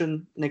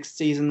promotion next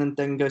season and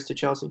then goes to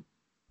Chelsea.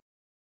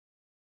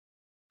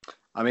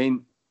 I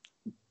mean,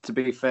 to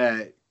be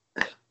fair,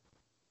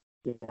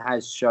 he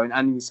has shown,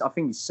 and I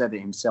think he said it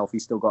himself,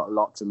 he's still got a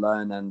lot to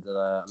learn and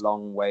a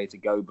long way to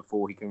go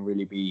before he can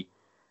really be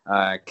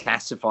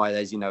classified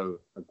as, a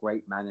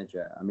great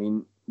manager. I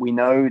mean, we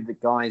know the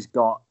guy's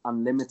got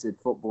unlimited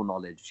football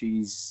knowledge.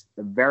 He's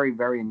a very,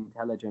 very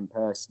intelligent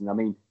person. I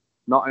mean,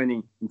 not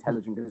only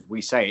intelligent because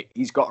we say it,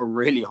 he's got a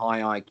really high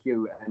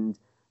IQ. And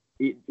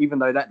even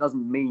though that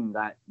doesn't mean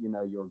that,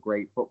 you're a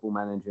great football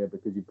manager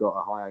because you've got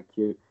a high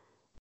IQ,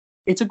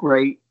 it's a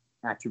great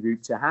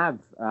attribute to have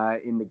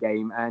in the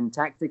game. And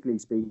tactically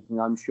speaking,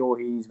 I'm sure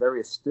he's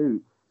very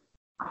astute.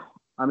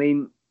 I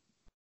mean,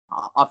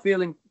 I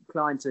feel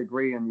inclined to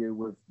agree on you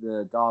with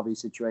the Derby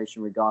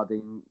situation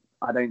regarding,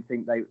 I don't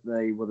think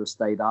they would have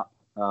stayed up.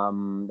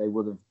 They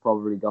would have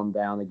probably gone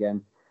down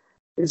again.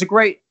 It's a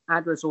great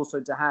address also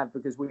to have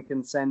because we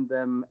can send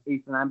them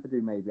Ethan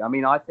Ampadu maybe. I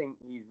mean, I think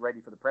he's ready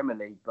for the Premier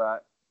League,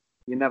 but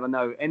you never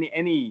know.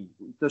 Any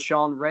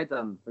Deshaun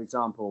Redden, for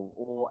example,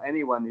 or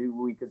anyone who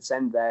we could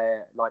send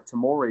there, like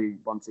Tomori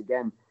once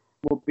again,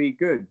 would be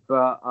good.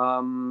 But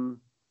and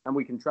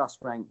we can trust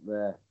Frank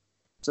there.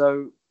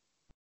 So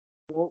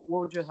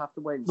we'll just have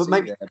to wait and see. But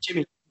maybe there.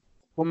 Jimmy,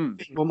 one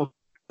more.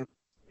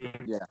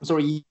 Yeah.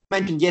 Sorry, you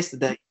mentioned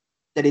yesterday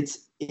that it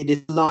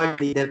is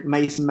likely that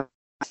Mason Mount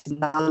is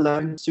not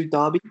loan to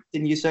Derby.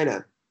 Didn't you say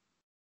that?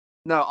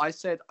 No, I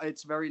said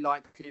it's very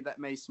likely that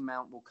Mason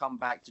Mount will come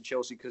back to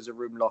Chelsea because of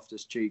Ruben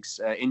Loftus-Cheek's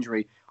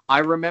injury. I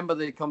remember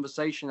the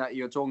conversation that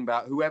you were talking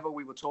about. Whoever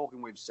we were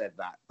talking with said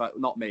that, but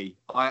not me.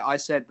 I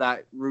said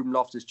that Ruben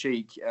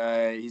Loftus-Cheek,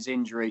 his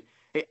injury.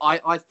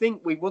 I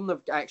think we wouldn't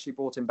have actually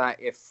brought him back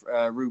if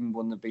Ruben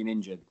wouldn't have been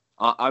injured.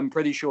 I'm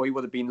pretty sure he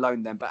would have been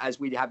loaned then, but as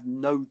we have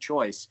no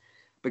choice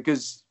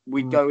because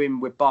we go in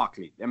with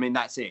Barkley. I mean,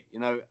 that's it,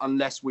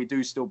 unless we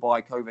do still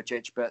buy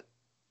Kovacic, but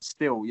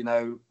still, we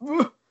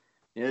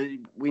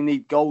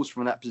need goals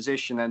from that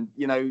position. And,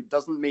 it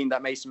doesn't mean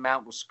that Mason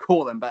Mount will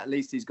score them, but at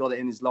least he's got it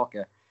in his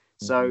locker.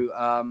 So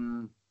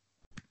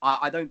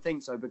I don't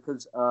think so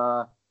because,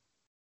 oh,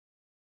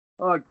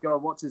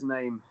 God, what's his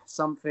name?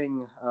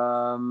 Something...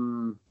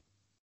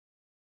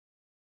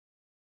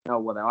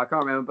 whatever. I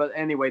can't remember. But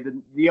anyway,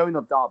 the owner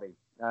of Derby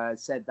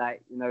said that,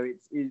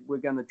 we're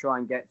going to try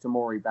and get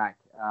Tomori back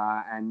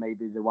and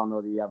maybe the one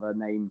or the other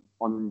name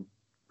from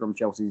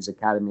Chelsea's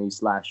academy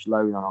 /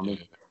 loan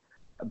army.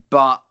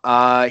 But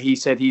he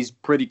said he's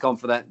pretty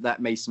confident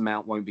that Mason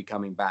Mount won't be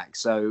coming back.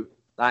 So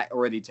that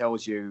already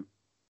tells you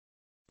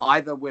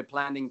either we're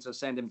planning to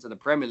send him to the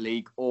Premier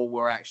League or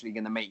we're actually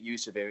going to make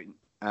use of it.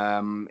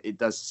 It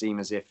does seem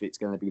as if it's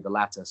going to be the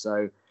latter.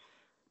 So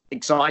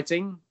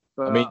exciting.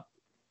 But, I mean,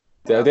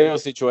 the ideal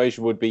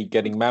situation would be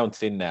getting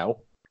Mount in now,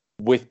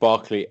 with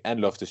Barkley and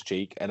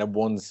Loftus-Cheek, and then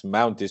once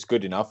Mount is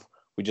good enough,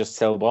 we just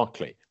sell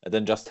Barkley and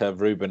then just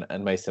have Ruben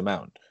and Mason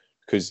Mount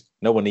because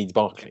no one needs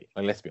Barkley.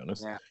 Like, let's be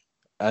honest. Yeah.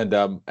 And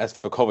as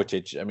for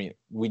Kovacic, I mean,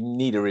 we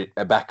need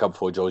a backup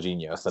for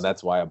Jorginho, so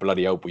that's why I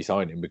bloody hope we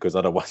sign him because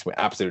otherwise we're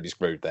absolutely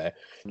screwed there.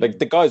 Like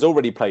the guy's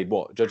already played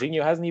what?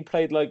 Jorginho hasn't he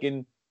played like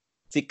in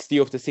 60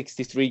 of the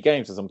 63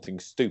 games or something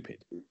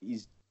stupid?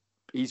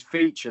 He's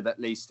featured at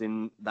least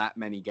in that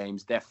many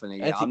games,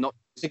 definitely. And I'm not.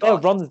 The guy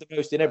runs the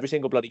most in every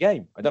single bloody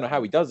game. I don't know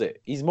how he does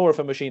it. He's more of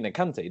a machine than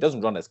Kante. He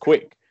doesn't run as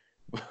quick,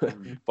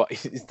 but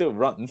he still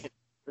runs.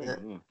 Yeah.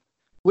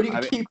 Would you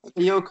keep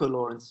Bakayoko,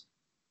 Lawrence?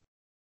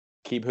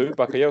 Keep who?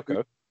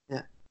 Bakayoko?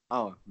 Yeah.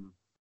 Oh.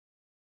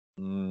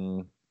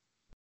 Mm.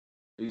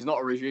 He's not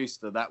a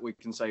Regista, that we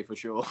can say for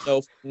sure.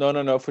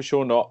 No, for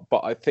sure not.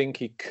 But I think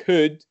he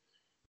could,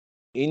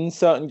 in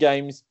certain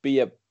games, be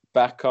a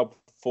backup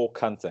for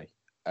Kante,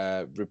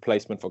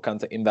 replacement for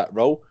Kante in that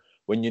role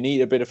when you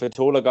need a bit of a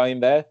taller guy in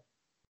there.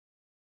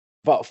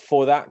 But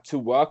for that to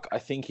work, I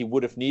think he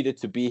would have needed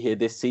to be here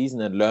this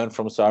season and learn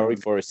from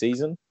Sarri for a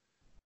season.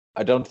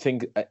 I don't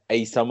think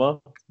a summer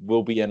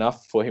will be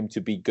enough for him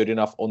to be good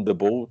enough on the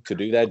ball to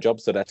do that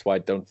job. So that's why I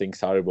don't think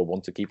Sarri will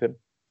want to keep him.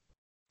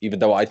 Even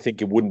though I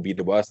think it wouldn't be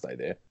the worst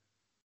idea.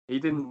 He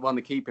didn't want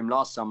to keep him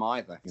last summer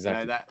either.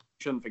 Exactly. You know, that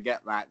shouldn't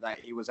forget that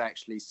he was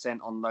actually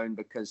sent on loan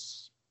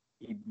because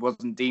he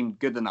wasn't deemed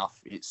good enough,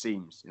 it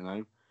seems, you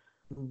know.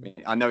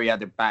 I know he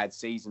had a bad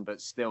season,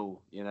 but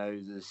still, you know,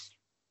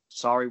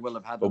 Sarri will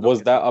have had... But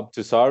was that up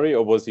to Sarri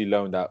or was he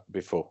loaned out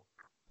before?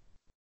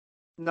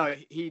 No,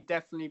 he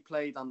definitely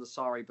played under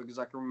Sarri because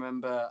I can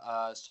remember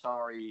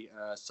Sarri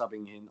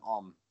subbing him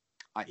on.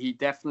 He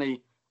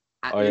definitely...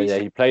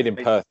 He played in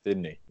Perth,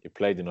 didn't he? He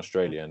played in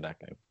Australia in that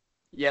game.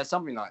 Yeah,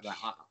 something like that.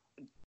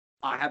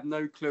 I have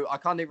no clue. I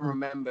can't even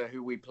remember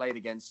who we played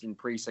against in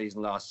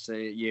pre-season last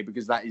year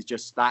because that is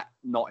just that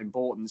not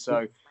important.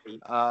 So,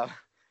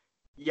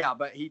 yeah,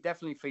 but he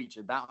definitely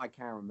featured. That I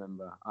can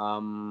remember.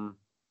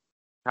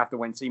 Have to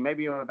wait and see.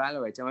 Maybe you'll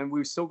evaluate. I mean,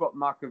 we've still got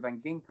Marco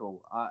van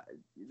Ginkel.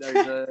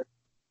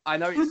 I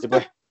know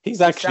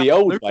he's actually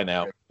old by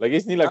now. Like,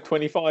 isn't he like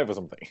 25 or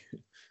something?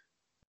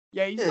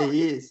 Yeah, he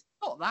is.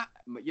 Not that,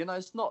 you know,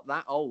 it's not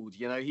that old.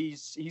 You know,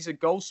 he's a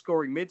goal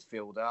scoring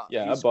midfielder.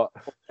 Yeah, but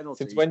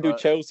since when do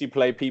Chelsea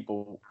play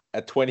people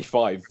at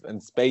 25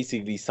 and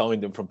basically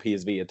sign them from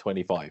PSV at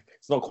 25?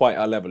 It's not quite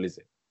our level, is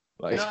it?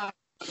 Like, no,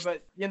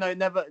 but you know,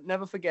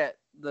 never forget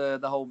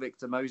the whole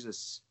Victor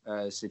Moses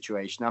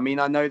situation. I mean,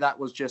 I know that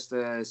was just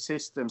a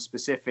system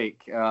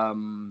specific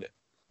thing,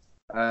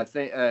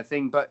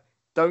 but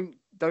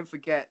don't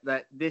forget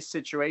that this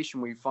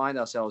situation we find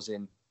ourselves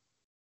in.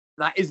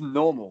 That is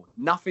normal.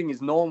 Nothing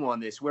is normal on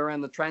this. We're in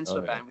the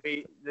transfer ban.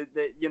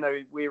 You know,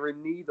 we're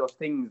in need of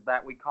things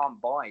that we can't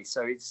buy.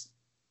 So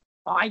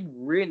I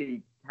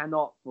really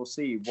cannot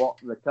foresee what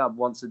the club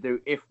wants to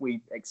do if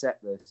we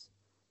accept this.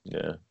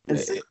 Yeah.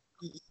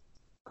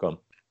 Come on.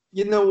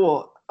 You know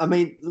what? I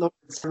mean,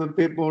 let's have a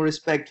bit more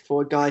respect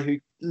for a guy who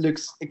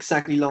looks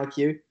exactly like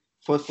you,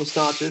 for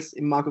starters,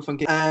 in Marco van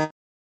Ginkel.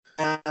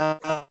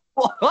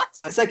 What?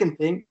 Second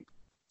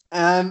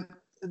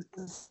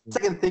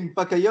thing,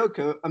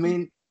 Bakayoko. I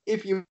mean,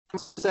 if you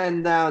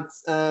send out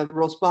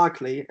Ross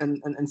Barkley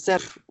and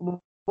Seth,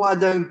 why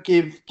don't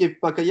give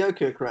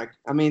Bakayoko a crack?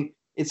 I mean,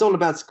 it's all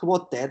about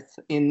squad depth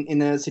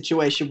in a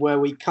situation where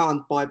we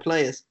can't buy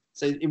players.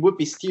 So it would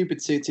be stupid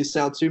to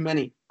sell too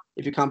many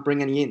if you can't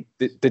bring any in.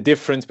 The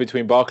difference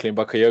between Barkley and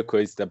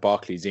Bakayoko is that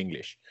Barkley's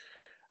English.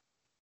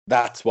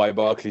 That's why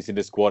Barkley's in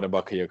the squad and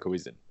Bakayoko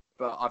isn't.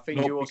 But I think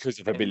not you also because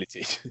of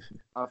ability.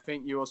 I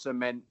think you also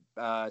meant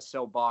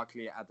sell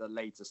Barkley at a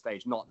later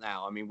stage, not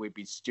now. I mean, we'd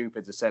be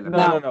stupid to sell him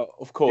now. No,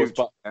 of course.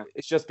 But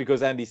it's just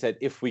because Andy said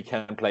if we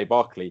can play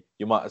Barkley,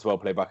 you might as well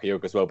play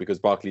Bakayoko as well because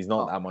Barkley's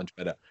not that much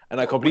better. And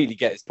I completely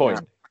get his point.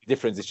 The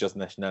difference is just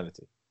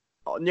nationality.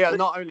 Yeah,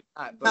 not only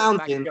that, but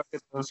Bakayoko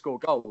can score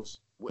goals.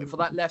 For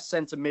that left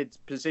centre mid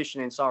position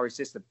in Sarri's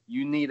system,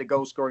 you need a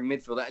goal scoring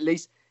midfielder, at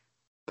least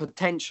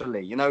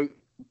potentially. You know,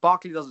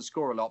 Barkley doesn't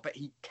score a lot, but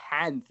he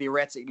can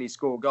theoretically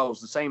score goals,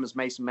 the same as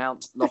Mason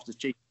Mount,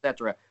 Loftus-Cheek,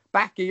 etc.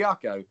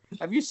 Bakayoko,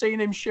 have you seen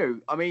him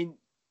shoot? I mean,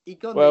 he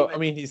got. Well, I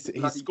mean, he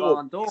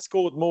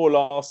scored more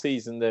last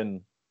season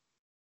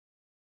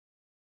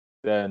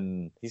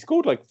than he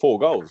scored like 4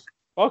 goals.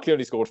 Barkley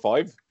only scored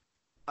 5.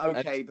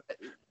 Okay, but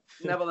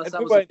nevertheless,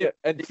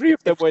 and 3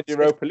 of them were in the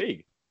Europa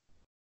League.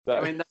 So.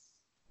 I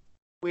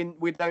mean,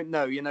 we don't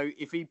know. You know,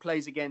 if he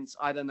plays against,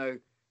 I don't know.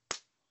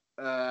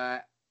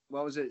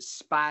 What was it,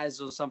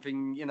 Spaz or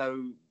something, you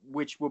know,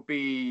 which would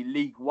be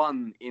League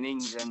One in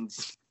England.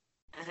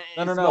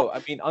 No. I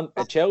mean,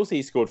 at Chelsea,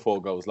 he scored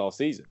 4 goals last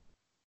season.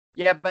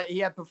 Yeah, but he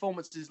had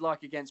performances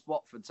like against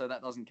Watford, so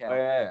that doesn't count. Oh,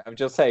 yeah, I'm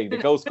just saying, the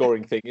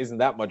goal-scoring thing isn't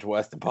that much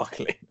worse than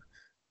Barkley.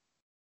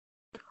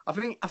 I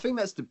think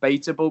that's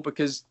debatable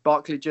because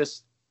Barkley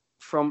just,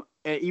 from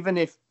even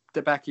if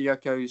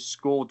Bakayoko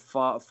scored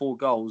 4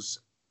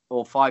 goals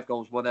or 5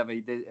 goals, whatever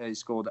he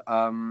scored,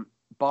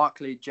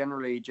 Barkley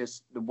generally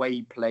just the way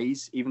he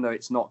plays, even though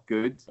it's not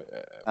good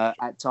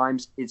at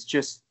times, it's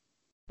just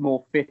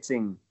more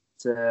fitting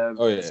to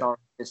Oh, yeah. Sarri's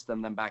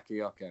system than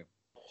Bakayoko.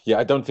 Yeah,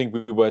 I don't think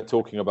we were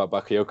talking about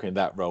Bakayoko in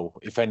that role.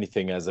 If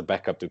anything, as a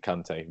backup to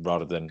Kante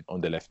rather than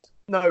on the left.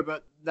 No,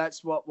 but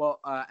that's what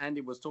Andy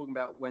was talking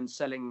about when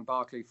selling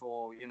Barkley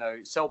for,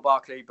 sell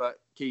Barkley but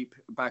keep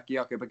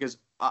Bakayoko, because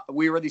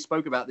we already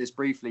spoke about this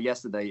briefly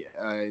yesterday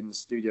in the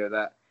studio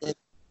that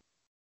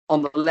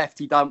on the left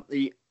he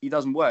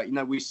doesn't work.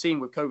 We've seen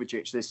with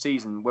Kovacic this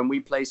season when we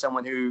play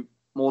someone who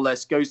more or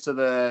less goes to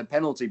the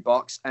penalty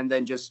box and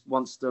then just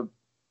wants to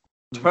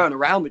turn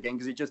around again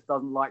because he just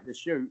doesn't like the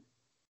shoot.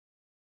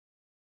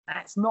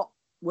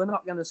 We're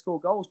not going to score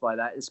goals by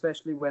that,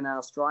 especially when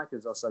our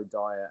strikers are so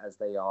dire as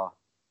they are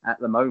at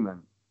the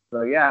moment.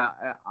 So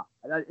yeah,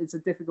 it's a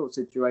difficult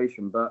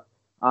situation. But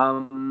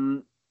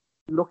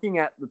looking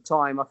at the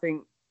time, I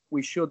think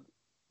we should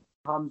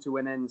come to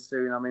an end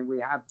soon. I mean, we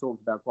have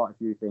talked about quite a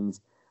few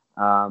things.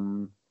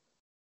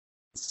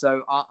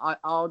 So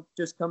I'll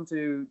just come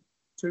to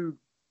two,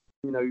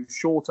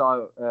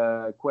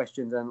 shorter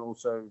questions and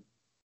also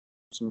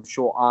some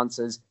short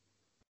answers.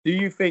 Do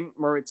you think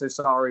Maurizio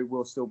Sarri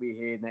will still be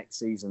here next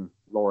season,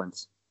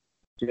 Lawrence?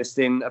 Just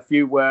in a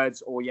few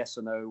words, or yes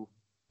or no?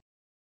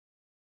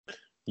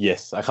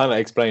 Yes, I kind of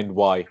explained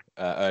why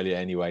earlier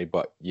anyway,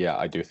 but yeah,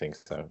 I do think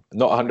so.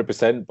 Not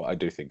 100%, but I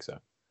do think so.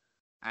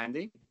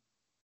 Andy?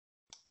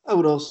 I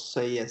would also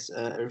say yes.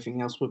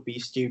 Everything else would be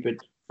stupid.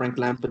 Frank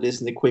Lampard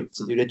isn't equipped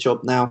to do the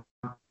job now.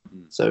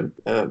 So,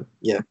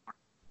 yeah.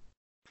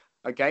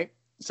 Okay,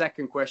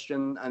 second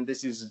question, and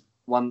this is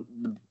one,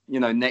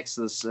 next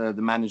to this, the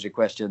manager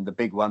question, the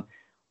big one.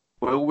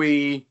 Will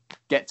we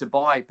get to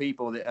buy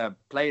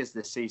players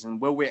this season?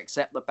 Will we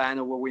accept the ban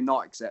or will we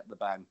not accept the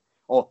ban?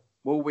 Or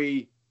will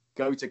we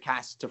go to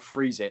CAS to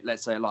freeze it?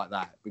 Let's say it like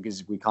that,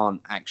 because we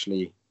can't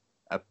actually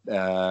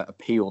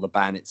appeal the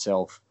ban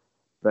itself,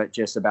 but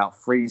just about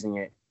freezing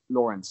it.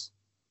 Lawrence?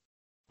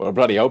 Well, I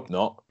bloody hope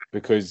not,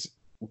 because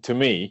to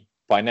me,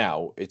 by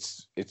now,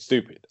 it's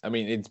stupid. I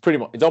mean,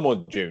 it's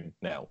almost June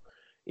now.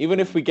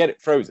 Even if we get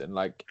it frozen,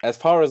 like as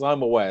far as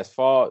I'm aware,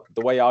 the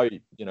way I,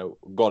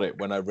 got it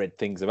when I read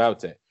things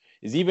about it,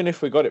 is even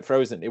if we got it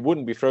frozen, it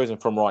wouldn't be frozen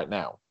from right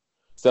now.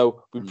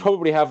 So we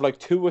probably have like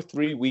 2 or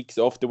 3 weeks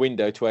off the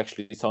window to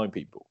actually sign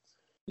people.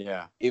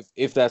 Yeah.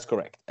 If that's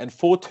correct. And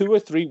for 2 or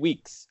 3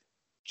 weeks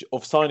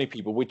of signing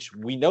people, which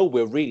we know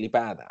we're really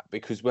bad at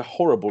because we're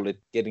horrible at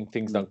getting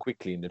things done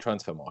quickly in the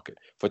transfer market,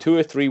 for 2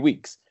 or 3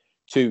 weeks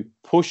to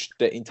push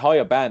the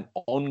entire ban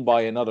on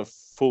by another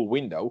full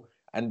window,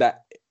 and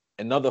that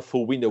another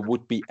full window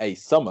would be a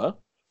summer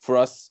for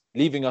us,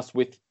 leaving us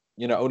with,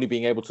 only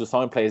being able to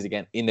sign players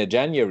again in a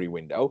January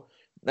window.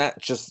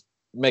 That just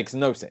makes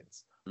no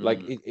sense.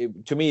 Like,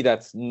 to me,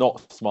 that's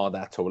not smart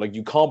at all. Like,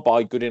 you can't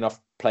buy good enough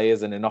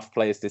players and enough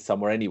players this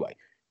summer anyway.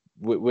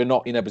 We're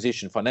not in a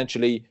position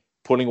financially,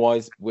 pulling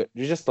wise. We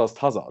just lost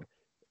Hazard.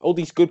 All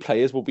these good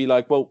players will be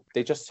like, well,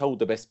 they just sold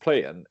the best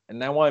player, and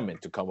now I'm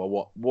meant to come,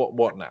 or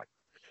what now?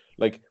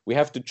 Like, we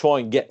have to try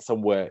and get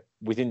somewhere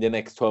within the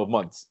next 12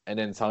 months and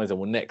then sign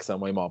someone next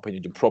summer, in my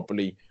opinion, to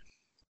properly,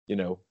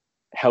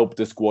 help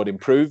the squad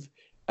improve.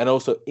 And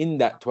also in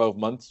that 12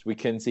 months, we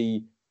can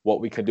see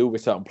what we can do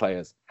with certain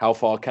players. How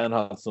far can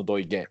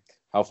Hudson-Odoi get?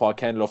 How far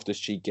can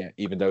Loftus-Cheek get?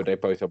 Even though they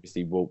both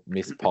obviously will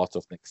miss part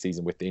of next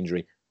season with the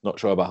injury. Not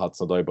sure about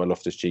Hudson-Odoi, but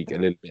Loftus-Cheek a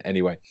little bit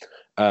anyway.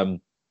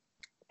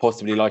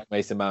 Possibly like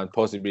Mason Mount,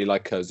 possibly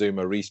like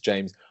Zuma, Reece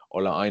James,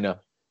 or Aina.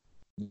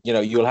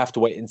 You'll have to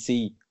wait and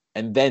see.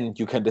 And then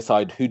you can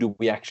decide, who do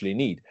we actually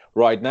need?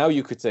 Right now,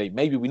 you could say,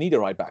 maybe we need a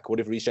right back. What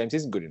if Reece James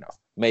isn't good enough?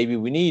 Maybe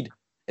we need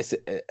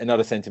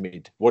another centre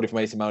mid. What if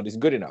Mason Mount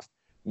isn't good enough?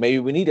 Maybe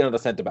we need another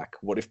centre back.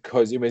 What if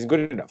Kozuma isn't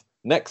good enough?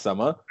 Next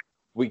summer,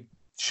 we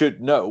should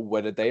know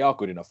whether they are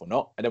good enough or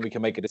not, and then we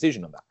can make a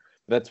decision on that.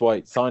 That's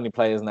why signing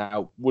players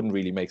now wouldn't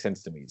really make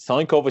sense to me.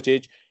 Sign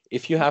Kovacic.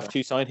 If you have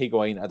to sign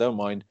Higuain, I don't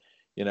mind.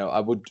 I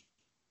would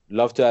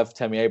love to have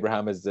Tammy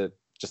Abraham as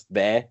just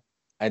there.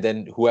 And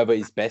then whoever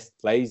is best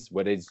plays,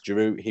 whether it's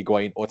Giroud,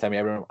 Higuain, or Tammy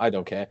Abraham, I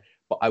don't care.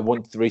 But I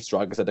want 3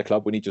 strikers at the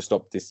club. We need to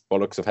stop this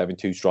bollocks of having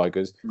 2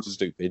 strikers. It's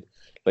stupid.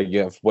 Like,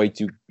 you're way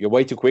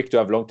too quick to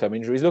have long-term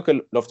injuries. Look at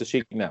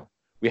Loftus-Cheek now.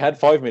 We had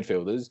 5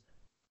 midfielders.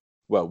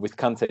 Well, with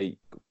Kante,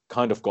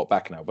 kind of got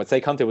back now. But say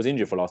Kante was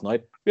injured for last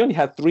night, we only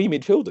had 3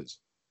 midfielders.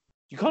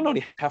 You can't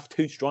only have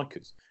 2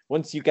 strikers.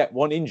 Once you get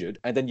one injured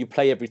and then you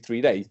play every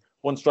 3 days,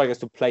 one striker has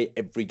to play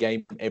every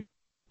game,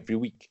 every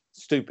week.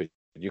 Stupid.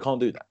 You can't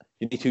do that.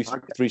 You need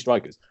 3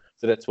 strikers.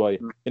 So that's why,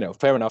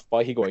 fair enough,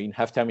 buy Higuain,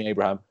 have Tammy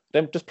Abraham,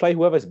 then just play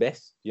whoever's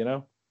best,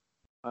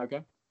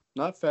 Okay.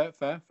 No, fair.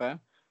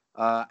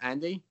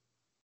 Andy?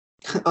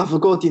 I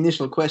forgot the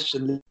initial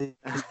question. The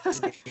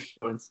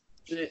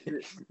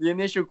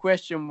initial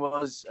question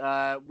was,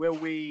 will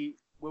we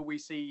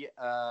see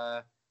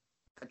a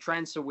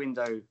transfer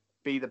window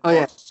be the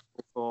best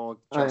for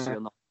Chelsea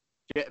or not?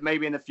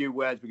 Maybe in a few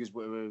words, because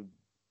we're...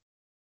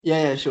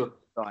 Yeah, sure.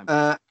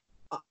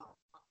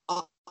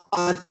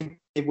 I think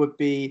it would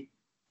be,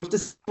 with the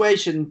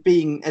situation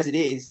being as it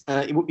is,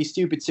 it would be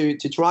stupid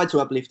to try to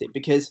uplift it,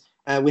 because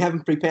we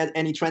haven't prepared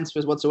any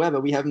transfers whatsoever.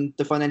 We haven't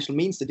the financial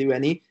means to do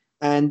any.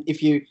 And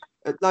if you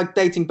like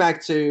dating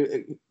back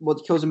to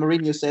what Jose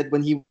Mourinho said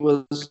when he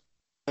was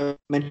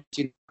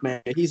Manchester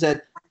United, he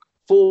said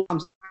 4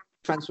 times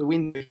transfer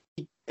window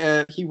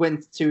he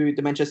went to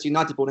the Manchester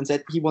United board and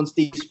said he wants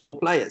these 4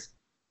 players.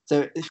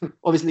 So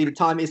obviously the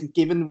time isn't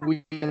given.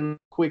 We are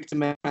quick to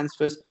make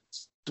transfers.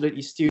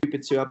 Absolutely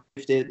stupid to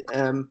uplift it.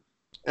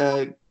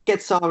 Get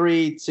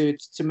Sarri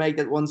to make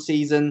that 1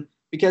 season,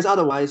 because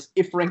otherwise,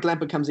 if Frank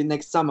Lampard comes in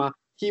next summer,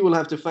 he will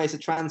have to face a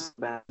transfer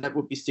ban. That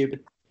would be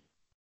stupid.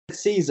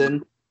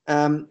 Season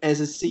as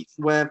a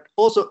season where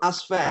also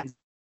us fans,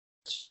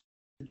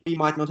 we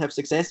might not have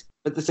success,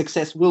 but the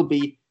success will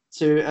be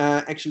to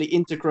actually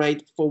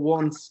integrate for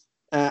once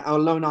our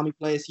loan army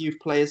players, youth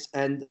players,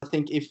 and I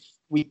think if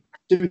we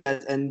do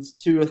that and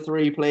 2 or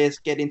 3 players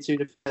get into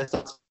the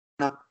first,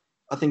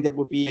 I think that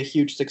would be a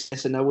huge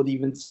success, and I would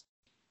even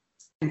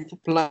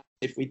play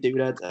if we do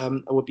that.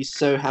 I would be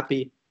so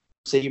happy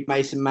to see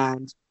Mason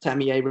Mount,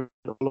 Tammy Abraham,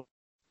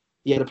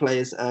 the other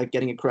players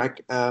getting a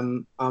crack.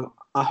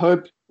 I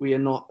hope we are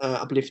not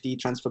uplift the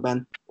transfer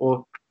ban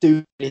or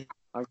do it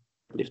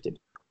uplifted.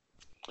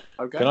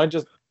 Okay. Can I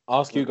just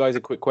ask you guys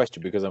a quick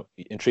question, because I'm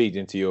intrigued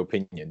into your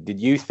opinion? Did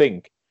you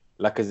think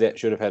Lacazette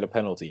should have had a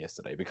penalty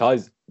yesterday?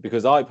 Because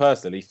I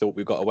personally thought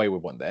we got away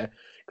with one there.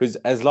 Because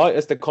as light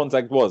as the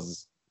contact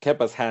was,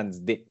 Kepa's hands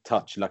did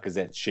touch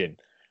Lacazette's shin,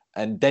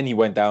 and then he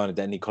went down and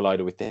then he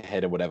collided with the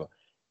head or whatever.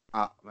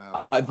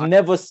 Well, I've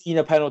never seen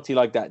a penalty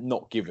like that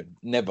not given.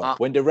 Never.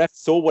 When the ref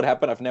saw what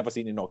happened, I've never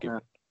seen it not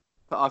given.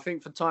 But I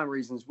think for time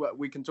reasons,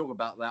 we can talk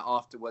about that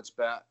afterwards.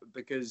 But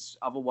because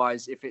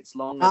otherwise, if it's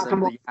longer than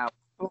the out,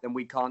 then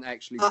we can't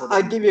actually.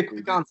 I'll give you a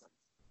quick answer.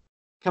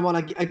 Come on,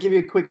 I give you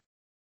a quick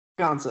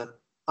answer.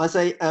 I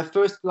say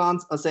first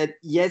glance, I said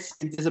yes.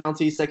 It is a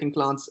penalty. Second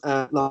glance,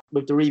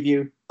 with the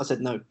review, I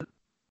said no.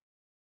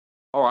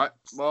 All right.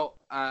 Well,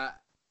 I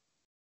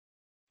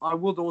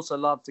would also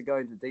love to go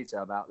into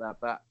detail about that,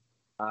 but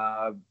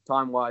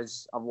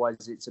time-wise,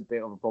 otherwise it's a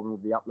bit of a problem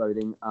with the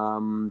uploading.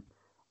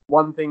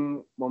 One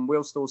thing one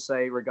will still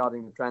say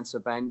regarding the transfer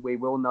ban, we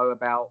will know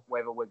about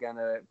whether we're going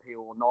to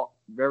appeal or not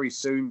very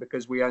soon,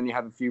 because we only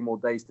have a few more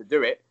days to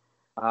do it.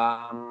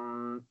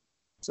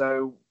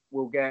 So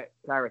we'll get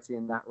clarity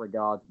in that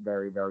regard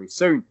very, very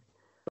soon.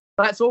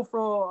 That's all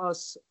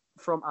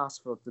from us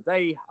for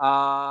today.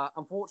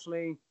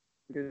 Unfortunately,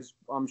 because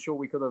I'm sure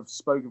we could have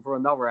spoken for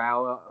another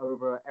hour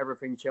over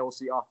everything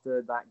Chelsea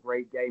after that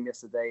great game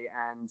yesterday,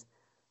 and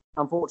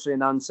unfortunately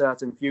an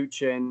uncertain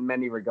future in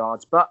many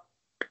regards. But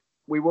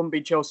we wouldn't be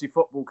Chelsea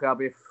Football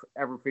Club if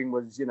everything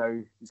was,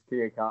 as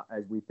clear-cut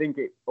as we think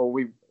it, or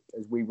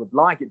as we would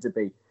like it to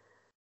be.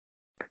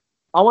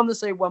 I want to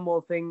say one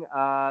more thing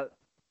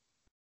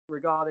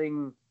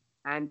regarding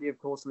Andy,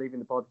 of course, leaving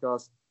the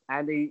podcast.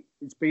 Andy,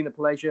 it's been a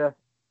pleasure.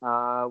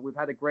 We've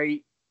had a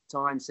great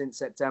time since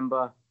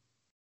September.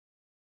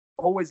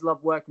 Always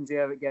love working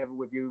together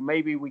with you.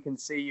 Maybe we can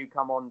see you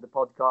come on the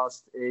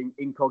podcast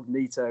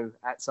incognito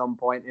at some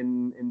point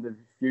in the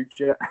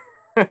future.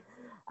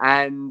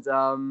 And,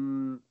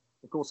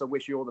 of course, I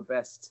wish you all the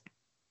best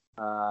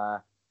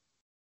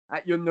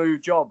at your new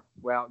job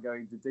without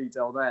going into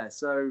detail there.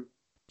 So,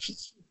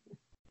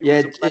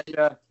 it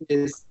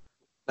is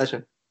a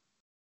pleasure.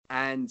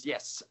 And,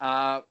 yes,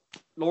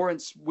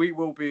 Lawrence, we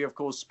will be, of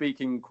course,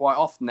 speaking quite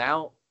often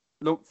now.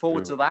 Look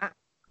forward to that.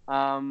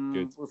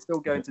 We'll still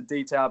go into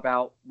detail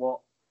about what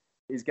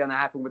is going to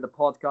happen with the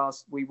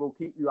podcast. We will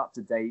keep you up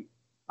to date.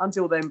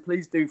 Until then,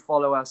 please do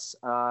follow us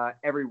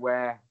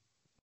everywhere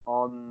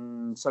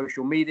on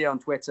social media, on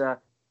Twitter,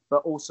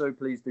 but also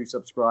please do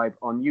subscribe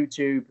on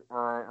YouTube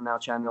and our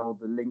channel.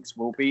 The links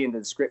will be in the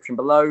description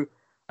below.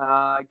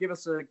 Give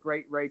us a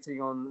great rating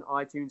on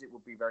iTunes. It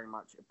would be very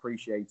much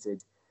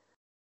appreciated.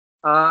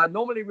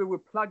 Normally we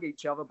would plug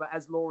each other, but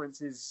as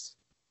Lawrence is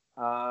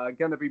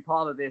going to be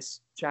part of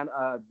this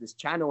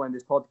channel and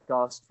this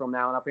podcast from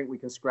now on, I think we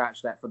can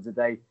scratch that for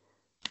today.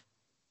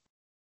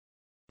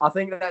 I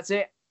think that's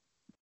it.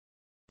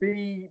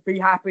 Be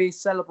happy,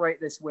 celebrate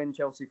this win,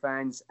 Chelsea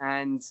fans,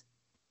 and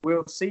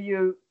we'll see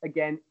you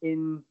again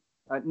in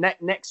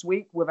next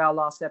week with our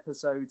last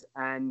episode,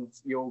 and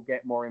you'll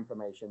get more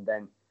information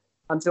then.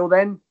 Until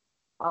then,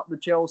 up the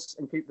Chelsea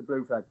and keep the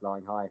blue flag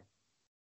flying high.